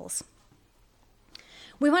skills.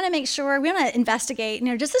 We want to make sure, we want to investigate,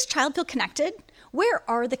 does this child feel connected? Where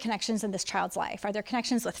are the connections in this child's life? Are there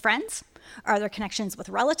connections with friends? Are there connections with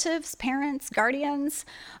relatives, parents, guardians,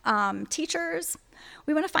 teachers?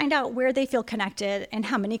 We want to find out where they feel connected and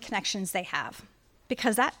how many connections they have,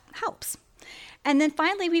 because that helps. And then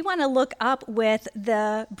finally, we want to look up with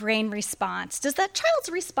the brain response. Does that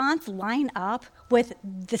child's response line up with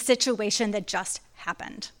the situation that just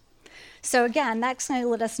happened? So again, that's going to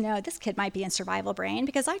let us know this kid might be in survival brain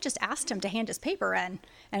because I just asked him to hand his paper in,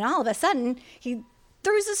 and all of a sudden he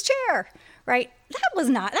throws his chair, right? That was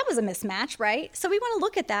a mismatch, right? So we want to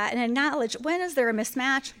look at that and acknowledge, when is there a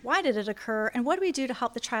mismatch? Why did it occur? And what do we do to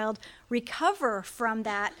help the child recover from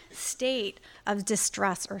that state of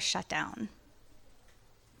distress or shutdown?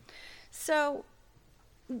 So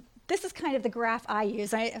this is kind of the graph I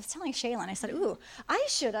use. I was telling Shaylin, I said, ooh, I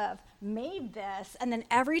should have made this. And then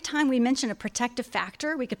every time we mention a protective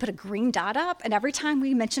factor, we could put a green dot up. And every time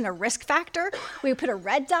we mention a risk factor, we would put a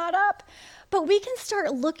red dot up. But we can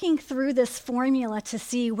start looking through this formula to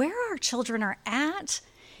see where our children are at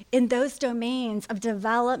in those domains of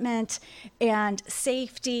development and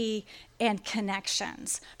safety and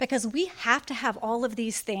connections, because we have to have all of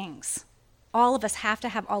these things. All of us have to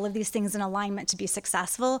have all of these things in alignment to be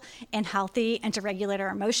successful and healthy and to regulate our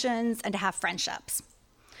emotions and to have friendships.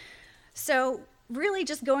 So really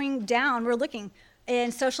just going down, we're looking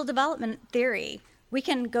in social development theory, we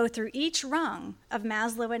can go through each rung of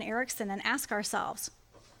Maslow and Erikson and ask ourselves,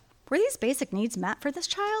 were these basic needs met for this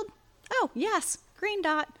child? Oh, yes, green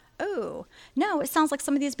dot. Oh, no, it sounds like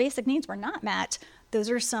some of these basic needs were not met. Those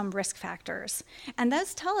are some risk factors. And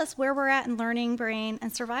those tell us where we're at in learning brain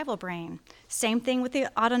and survival brain. Same thing with the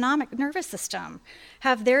autonomic nervous system.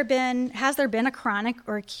 Has there been a chronic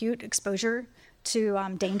or acute exposure to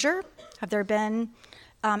danger? Have there been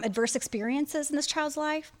adverse experiences in this child's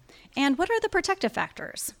life? And what are the protective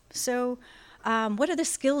factors? So what are the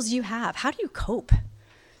skills you have? How do you cope?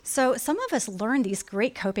 So some of us learn these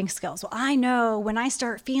great coping skills. Well, I know when I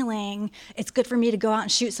start feeling it's good for me to go out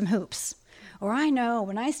and shoot some hoops. Or I know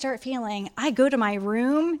when I start feeling, I go to my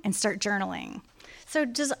room and start journaling. So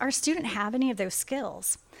does our student have any of those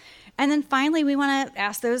skills? And then finally, we want to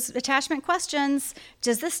ask those attachment questions.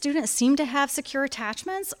 Does this student seem to have secure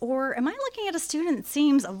attachments? Or am I looking at a student that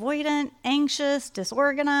seems avoidant, anxious,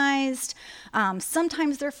 disorganized?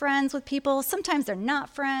 Sometimes they're friends with people. Sometimes they're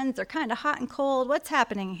not friends. They're kind of hot and cold. What's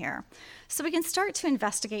happening here? So we can start to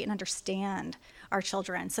investigate and understand our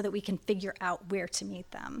children so that we can figure out where to meet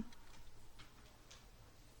them.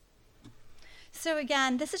 So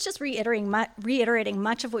again, this is just reiterating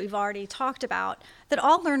much of what we've already talked about, that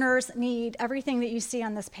all learners need everything that you see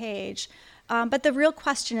on this page, but the real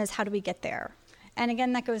question is, how do we get there? And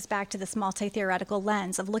again, that goes back to this multi-theoretical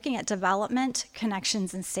lens of looking at development,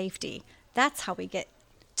 connections, and safety. That's how we get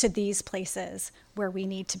to these places where we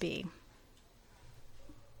need to be.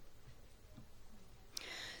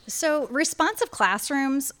 So responsive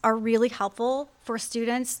classrooms are really helpful for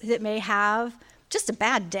students that may have just a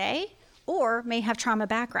bad day or may have trauma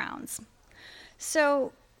backgrounds.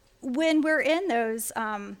 So when we're in those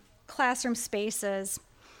classroom spaces,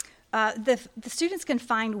 the students can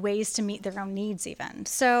find ways to meet their own needs even.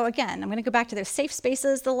 So again, I'm going to go back to those safe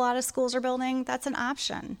spaces that a lot of schools are building. That's an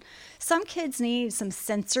option. Some kids need some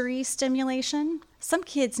sensory stimulation. Some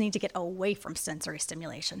kids need to get away from sensory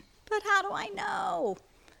stimulation. But how do I know?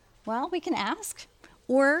 Well, we can ask,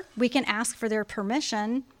 or we can ask for their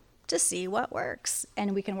permission to see what works,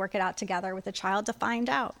 and we can work it out together with the child to find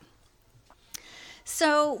out.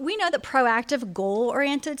 So we know that proactive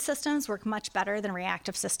goal-oriented systems work much better than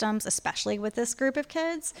reactive systems, especially with this group of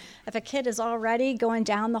kids. If a kid is already going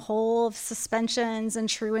down the hole of suspensions and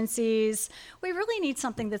truancies, we really need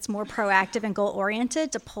something that's more proactive and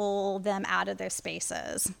goal-oriented to pull them out of those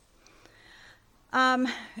spaces. A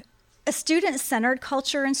student-centered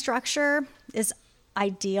culture and structure is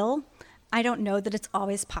ideal. I don't know that it's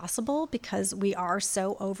always possible because we are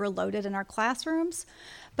so overloaded in our classrooms,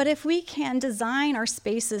 but if we can design our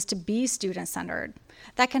spaces to be student-centered,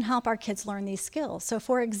 that can help our kids learn these skills. So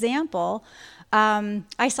for example,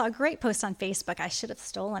 I saw a great post on Facebook. I should have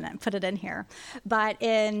stolen it and put it in here. But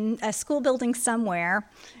in a school building somewhere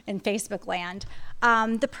in Facebook land,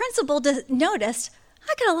 the principal noticed,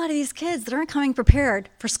 I got a lot of these kids that aren't coming prepared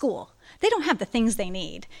for school. They don't have the things they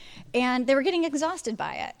need, and they were getting exhausted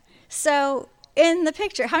by it. So in the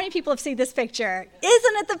picture, how many people have seen this picture?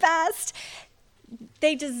 Isn't it the best?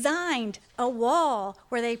 They designed a wall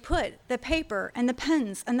where they put the paper and the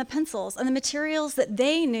pens and the pencils and the materials that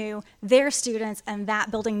they knew their students and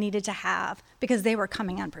that building needed to have because they were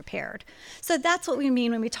coming unprepared. So that's what we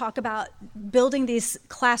mean when we talk about building these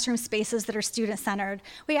classroom spaces that are student-centered.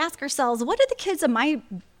 We ask ourselves, what do the kids in my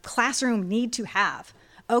classroom need to have?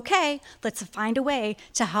 Okay, let's find a way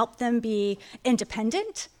to help them be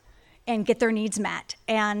independent and get their needs met.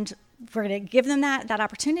 And we're going to give them that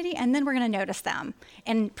opportunity, and then we're going to notice them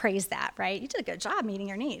and praise that, right? You did a good job meeting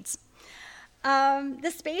your needs.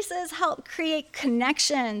 The spaces help create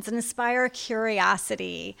connections and inspire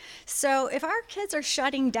curiosity. So if our kids are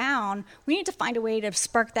shutting down, we need to find a way to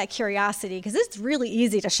spark that curiosity, because it's really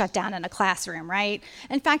easy to shut down in a classroom, right?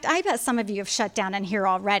 In fact, I bet some of you have shut down in here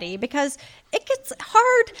already because it gets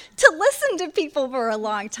hard to listen to people for a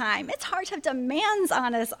long time. It's hard to have demands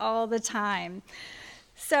on us all the time.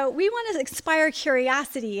 So we want to inspire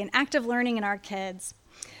curiosity and active learning in our kids.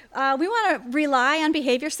 We want to rely on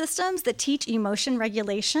behavior systems that teach emotion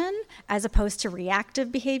regulation as opposed to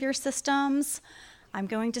reactive behavior systems. I'm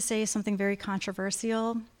going to say something very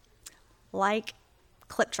controversial, like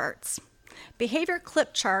clip charts. Behavior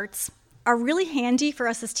clip charts are really handy for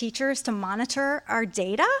us as teachers to monitor our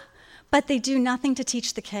data, but they do nothing to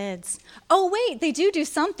teach the kids. Oh, wait, they do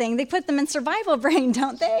something. They put them in survival brain,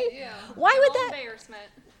 don't they? Yeah. Why would that? Embarrassment.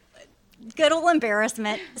 Good old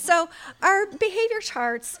embarrassment. So our behavior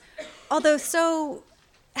charts, although so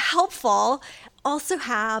helpful, also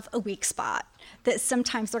have a weak spot that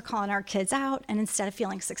sometimes they're calling our kids out, and instead of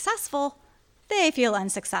feeling successful, they feel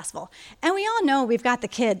unsuccessful. And we all know we've got the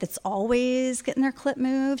kid that's always getting their clip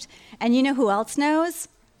moved, and you know who else knows?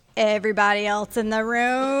 Everybody else in the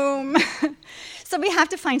room. So we have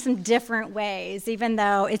to find some different ways, even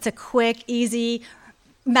though it's a quick, easy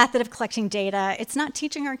method of collecting data. It's not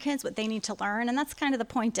teaching our kids what they need to learn, and that's kind of the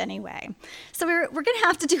point anyway. So we're going to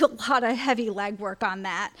have to do a lot of heavy legwork on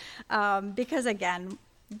that because, again,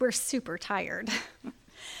 we're super tired.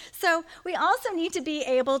 So we also need to be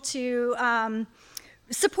able to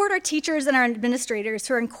support our teachers and our administrators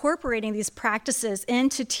who are incorporating these practices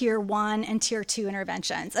into Tier 1 and Tier 2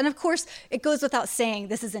 interventions. And of course, it goes without saying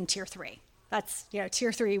this is in Tier 3. That's,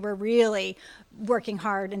 Tier 3, we're really working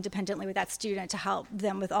hard independently with that student to help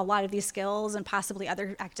them with a lot of these skills and possibly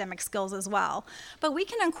other academic skills as well. But we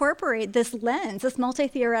can incorporate this lens, this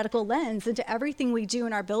multi-theoretical lens, into everything we do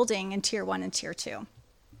in our building in Tier 1 and Tier 2.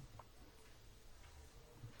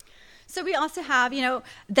 So we also have,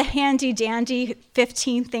 the handy-dandy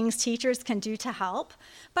 15 things teachers can do to help.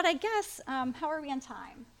 But I guess, how are we on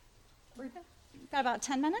time? We've got about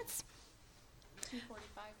 10 minutes? 2:45.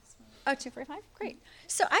 Oh, 2:45? Great.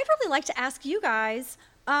 So I'd really like to ask you guys,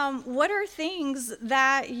 what are things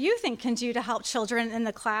that you think can do to help children in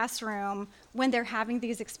the classroom when they're having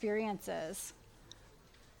these experiences?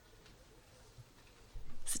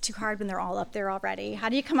 Is it too hard when they're all up there already? How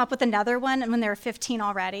do you come up with another one and when there are 15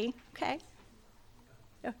 already? Okay.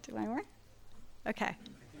 Oh, do one more? Okay. I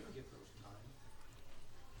think we get those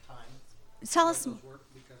time. Tell us. Those work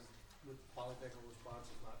because with polyvagal response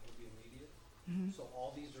is not going to be immediate. Mm-hmm. So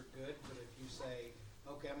all these are good, but if you say,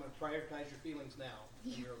 okay, I'm going to prioritize your feelings now,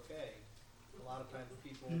 and you're okay, a lot of times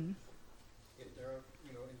people, if they're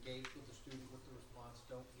engaged with the student with the response,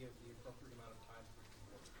 don't give the appropriate amount of time for it to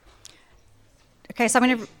work. Okay, so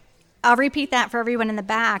I'll repeat that for everyone in the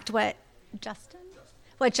back. What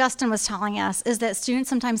Justin was telling us is that students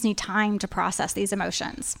sometimes need time to process these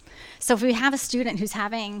emotions. So if we have a student who's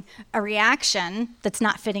having a reaction that's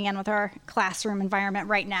not fitting in with our classroom environment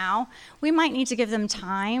right now, we might need to give them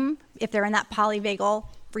time if they're in that polyvagal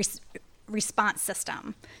response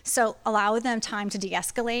system. So allow them time to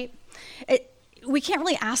de-escalate. We can't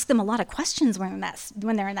really ask them a lot of questions when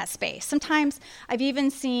they're in that space. Sometimes I've even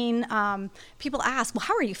seen people ask, well,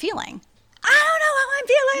 how are you feeling? I don't know how I'm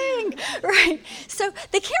feeling, right? So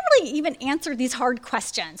they can't really even answer these hard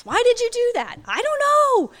questions. Why did you do that? I don't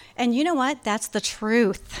know. And you know what? That's the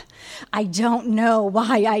truth. I don't know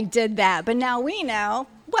why I did that. But now we know,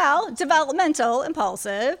 well, developmental,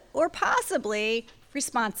 impulsive, or possibly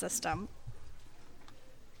response system.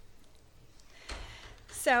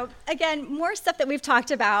 So again, more stuff that we've talked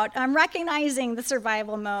about, recognizing the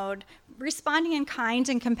survival mode, responding in kind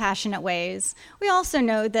and compassionate ways. We also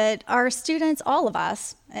know that our students, all of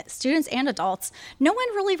us, students and adults, no one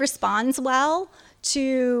really responds well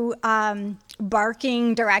to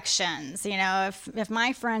barking directions. If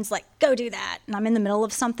my friend's like, go do that, and I'm in the middle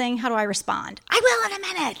of something, how do I respond? I will in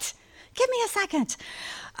a minute. Give me a second.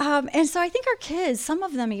 And so I think our kids, some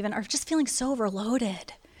of them even, are just feeling so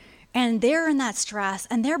overloaded. And they're in that stress,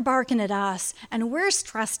 and they're barking at us, and we're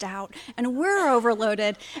stressed out, and we're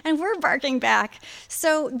overloaded, and we're barking back.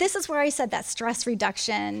 So this is where I said that stress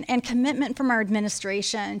reduction and commitment from our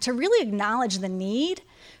administration to really acknowledge the need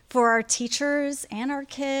for our teachers and our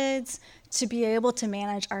kids to be able to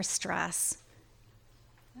manage our stress.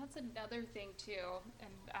 That's another thing, too.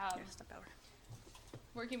 And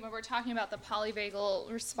when we're talking about the polyvagal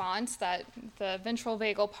response, that the ventral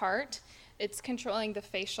vagal part, it's controlling the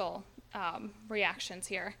facial reactions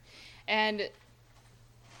here. And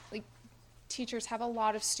teachers have a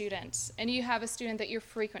lot of students, and you have a student that you're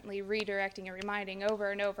frequently redirecting and reminding over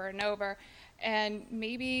and over and over, and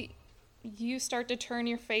maybe you start to turn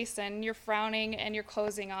your face and you're frowning and you're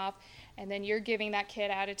closing off, and then you're giving that kid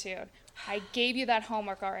attitude. I gave you that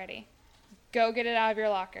homework already. Go get it out of your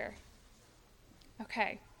locker.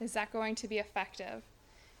 Okay, is that going to be effective?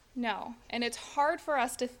 No. And it's hard for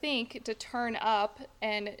us to turn up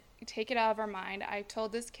and take it out of our mind. I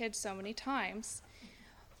told this kid so many times.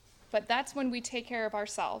 But that's when we take care of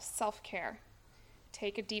ourselves, self-care.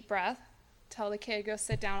 take a deep breath, tell the kid, go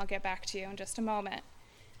sit down, I'll get back to you in just a moment,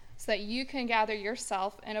 so that you can gather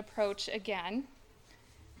yourself and approach again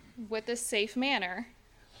with a safe manner,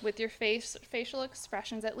 with your facial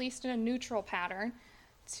expressions, at least in a neutral pattern,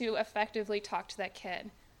 to effectively talk to that kid.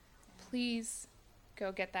 Please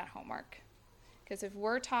go get that homework. Because if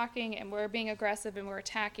we're talking and we're being aggressive and we're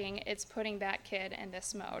attacking, it's putting that kid in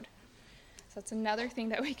this mode. So that's another thing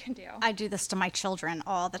that we can do. I do this to my children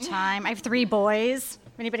all the time. I have 3 boys.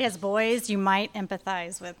 If anybody has boys, you might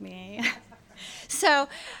empathize with me. So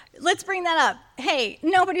let's bring that up. Hey,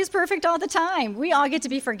 nobody's perfect all the time. We all get to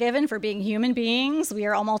be forgiven for being human beings. We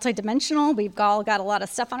are all multidimensional. We've all got a lot of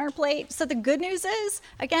stuff on our plate. So the good news is,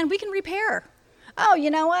 again, we can repair. Oh,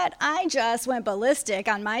 you know what? I just went ballistic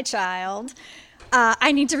on my child.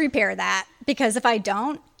 I need to repair that, because if I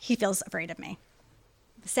don't, he feels afraid of me.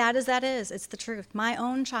 Sad as that is, it's the truth. My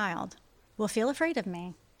own child will feel afraid of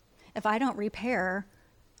me if I don't repair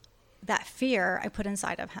that fear I put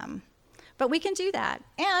inside of him. But we can do that.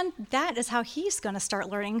 And that is how he's going to start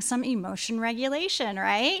learning some emotion regulation,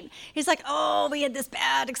 right? He's like, oh, we had this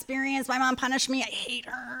bad experience. My mom punished me. I hate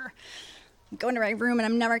her. I'm going to my room and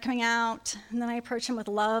I'm never coming out. And then I approach him with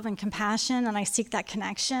love and compassion, and I seek that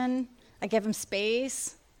connection. I give him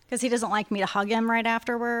space because he doesn't like me to hug him right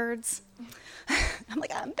afterwards. I'm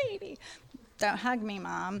like, I'm baby. Don't hug me,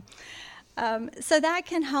 Mom. So that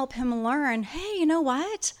can help him learn, hey, you know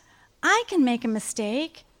what? I can make a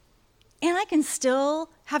mistake and I can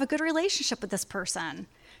still have a good relationship with this person.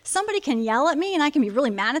 Somebody can yell at me and I can be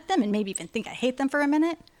really mad at them and maybe even think I hate them for a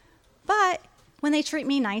minute. But when they treat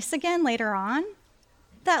me nice again later on,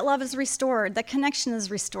 that love is restored, that connection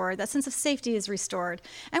is restored, that sense of safety is restored,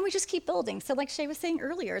 and we just keep building. So like Shay was saying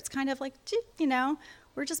earlier, it's kind of like, you know,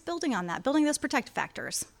 we're just building on that, building those protective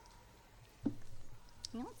factors.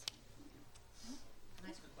 Can I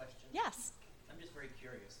ask a question? Yes. I'm just very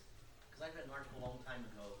curious, because I read an article a long time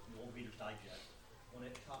ago in the Old Reader's Digest when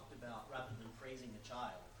it talked about, rather than praising the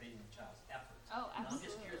child, praising the child's effort. Oh, And I'm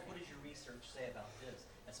just absolutely. curious, what does your research say about this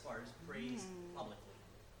as far as praise publicly?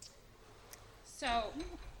 So,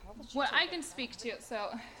 what I can speak to, so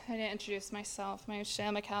I didn't introduce myself. My name is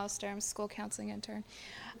Shannon McAllister. I'm a school counseling intern.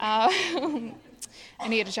 I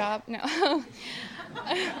need a job. No.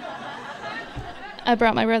 I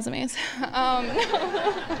brought my resumes.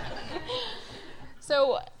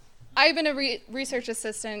 So, I've been a research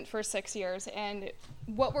assistant for 6 years, and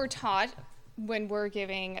what we're taught when we're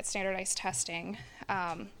giving standardized testing,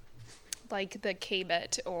 like the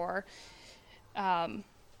KBIT or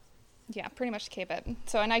pretty much KBIT.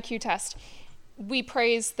 So an IQ test, we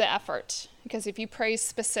praise the effort, because if you praise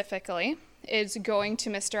specifically, it's going to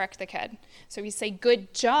misdirect the kid. So if you say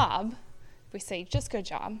good job, we say just good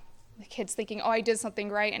job. The kid's thinking, oh, I did something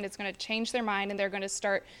right, and it's going to change their mind, and they're going to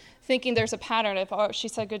start thinking there's a pattern of, oh, she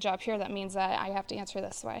said good job here, that means that I have to answer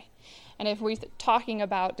this way. And if we're talking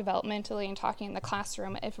about developmentally and talking in the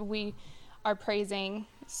classroom, if we are praising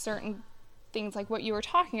certain things like what you were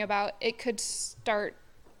talking about, it could start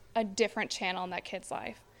a different channel in that kid's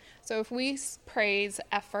life. So if we praise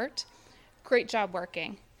effort, great job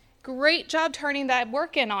working, great job turning that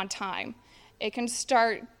work in on time, it can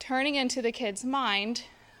start turning into the kid's mind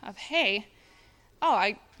of, hey, oh,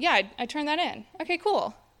 I turned that in. Okay,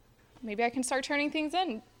 cool. Maybe I can start turning things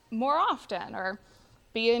in more often or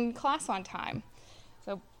be in class on time.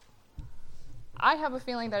 So I have a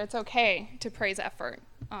feeling that it's okay to praise effort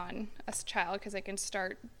on a child, because it can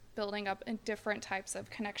start building up in different types of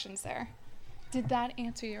connections there. Did that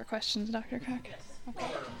answer your questions, Dr. Cook? Yes.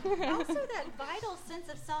 Okay. Also that vital sense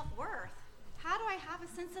of self-worth. How do I have a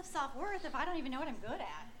sense of self-worth if I don't even know what I'm good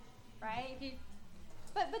at, right?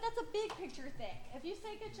 But that's a big picture thing. If you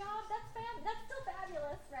say good job, that's still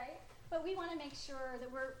fabulous, right? But we want to make sure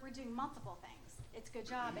that we're doing multiple things. It's good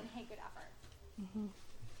job and hey, good effort. Mm-hmm.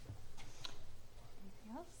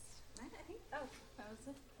 Anything else? I think, that was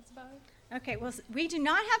it. That's about it. Okay, well, we do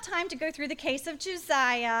not have time to go through the case of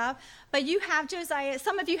Josiah, but you have Josiah,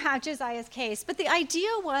 some of you have Josiah's case. But the idea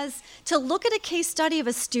was to look at a case study of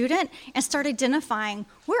a student and start identifying,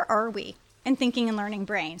 where are we in thinking and learning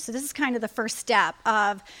brain? So this is kind of the first step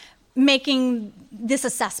of making this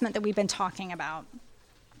assessment that we've been talking about.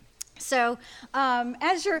 So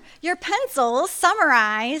as your pencils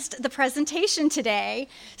summarized the presentation today,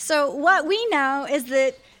 so what we know is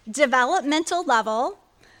that developmental level,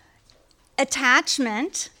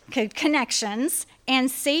 attachment, connections, and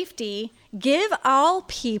safety give all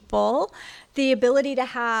people the ability to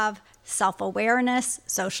have self-awareness,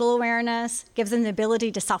 social awareness, gives them the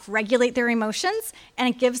ability to self-regulate their emotions, and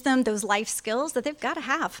it gives them those life skills that they've got to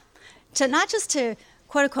have, to not just to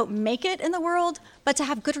quote unquote make it in the world, but to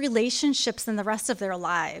have good relationships in the rest of their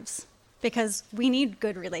lives, because we need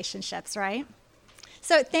good relationships, right?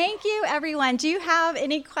 So thank you, everyone. Do you have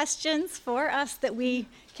any questions for us that we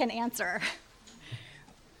can answer?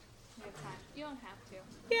 You don't have to.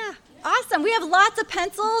 Yeah, awesome. We have lots of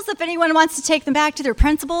pencils if anyone wants to take them back to their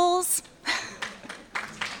principals.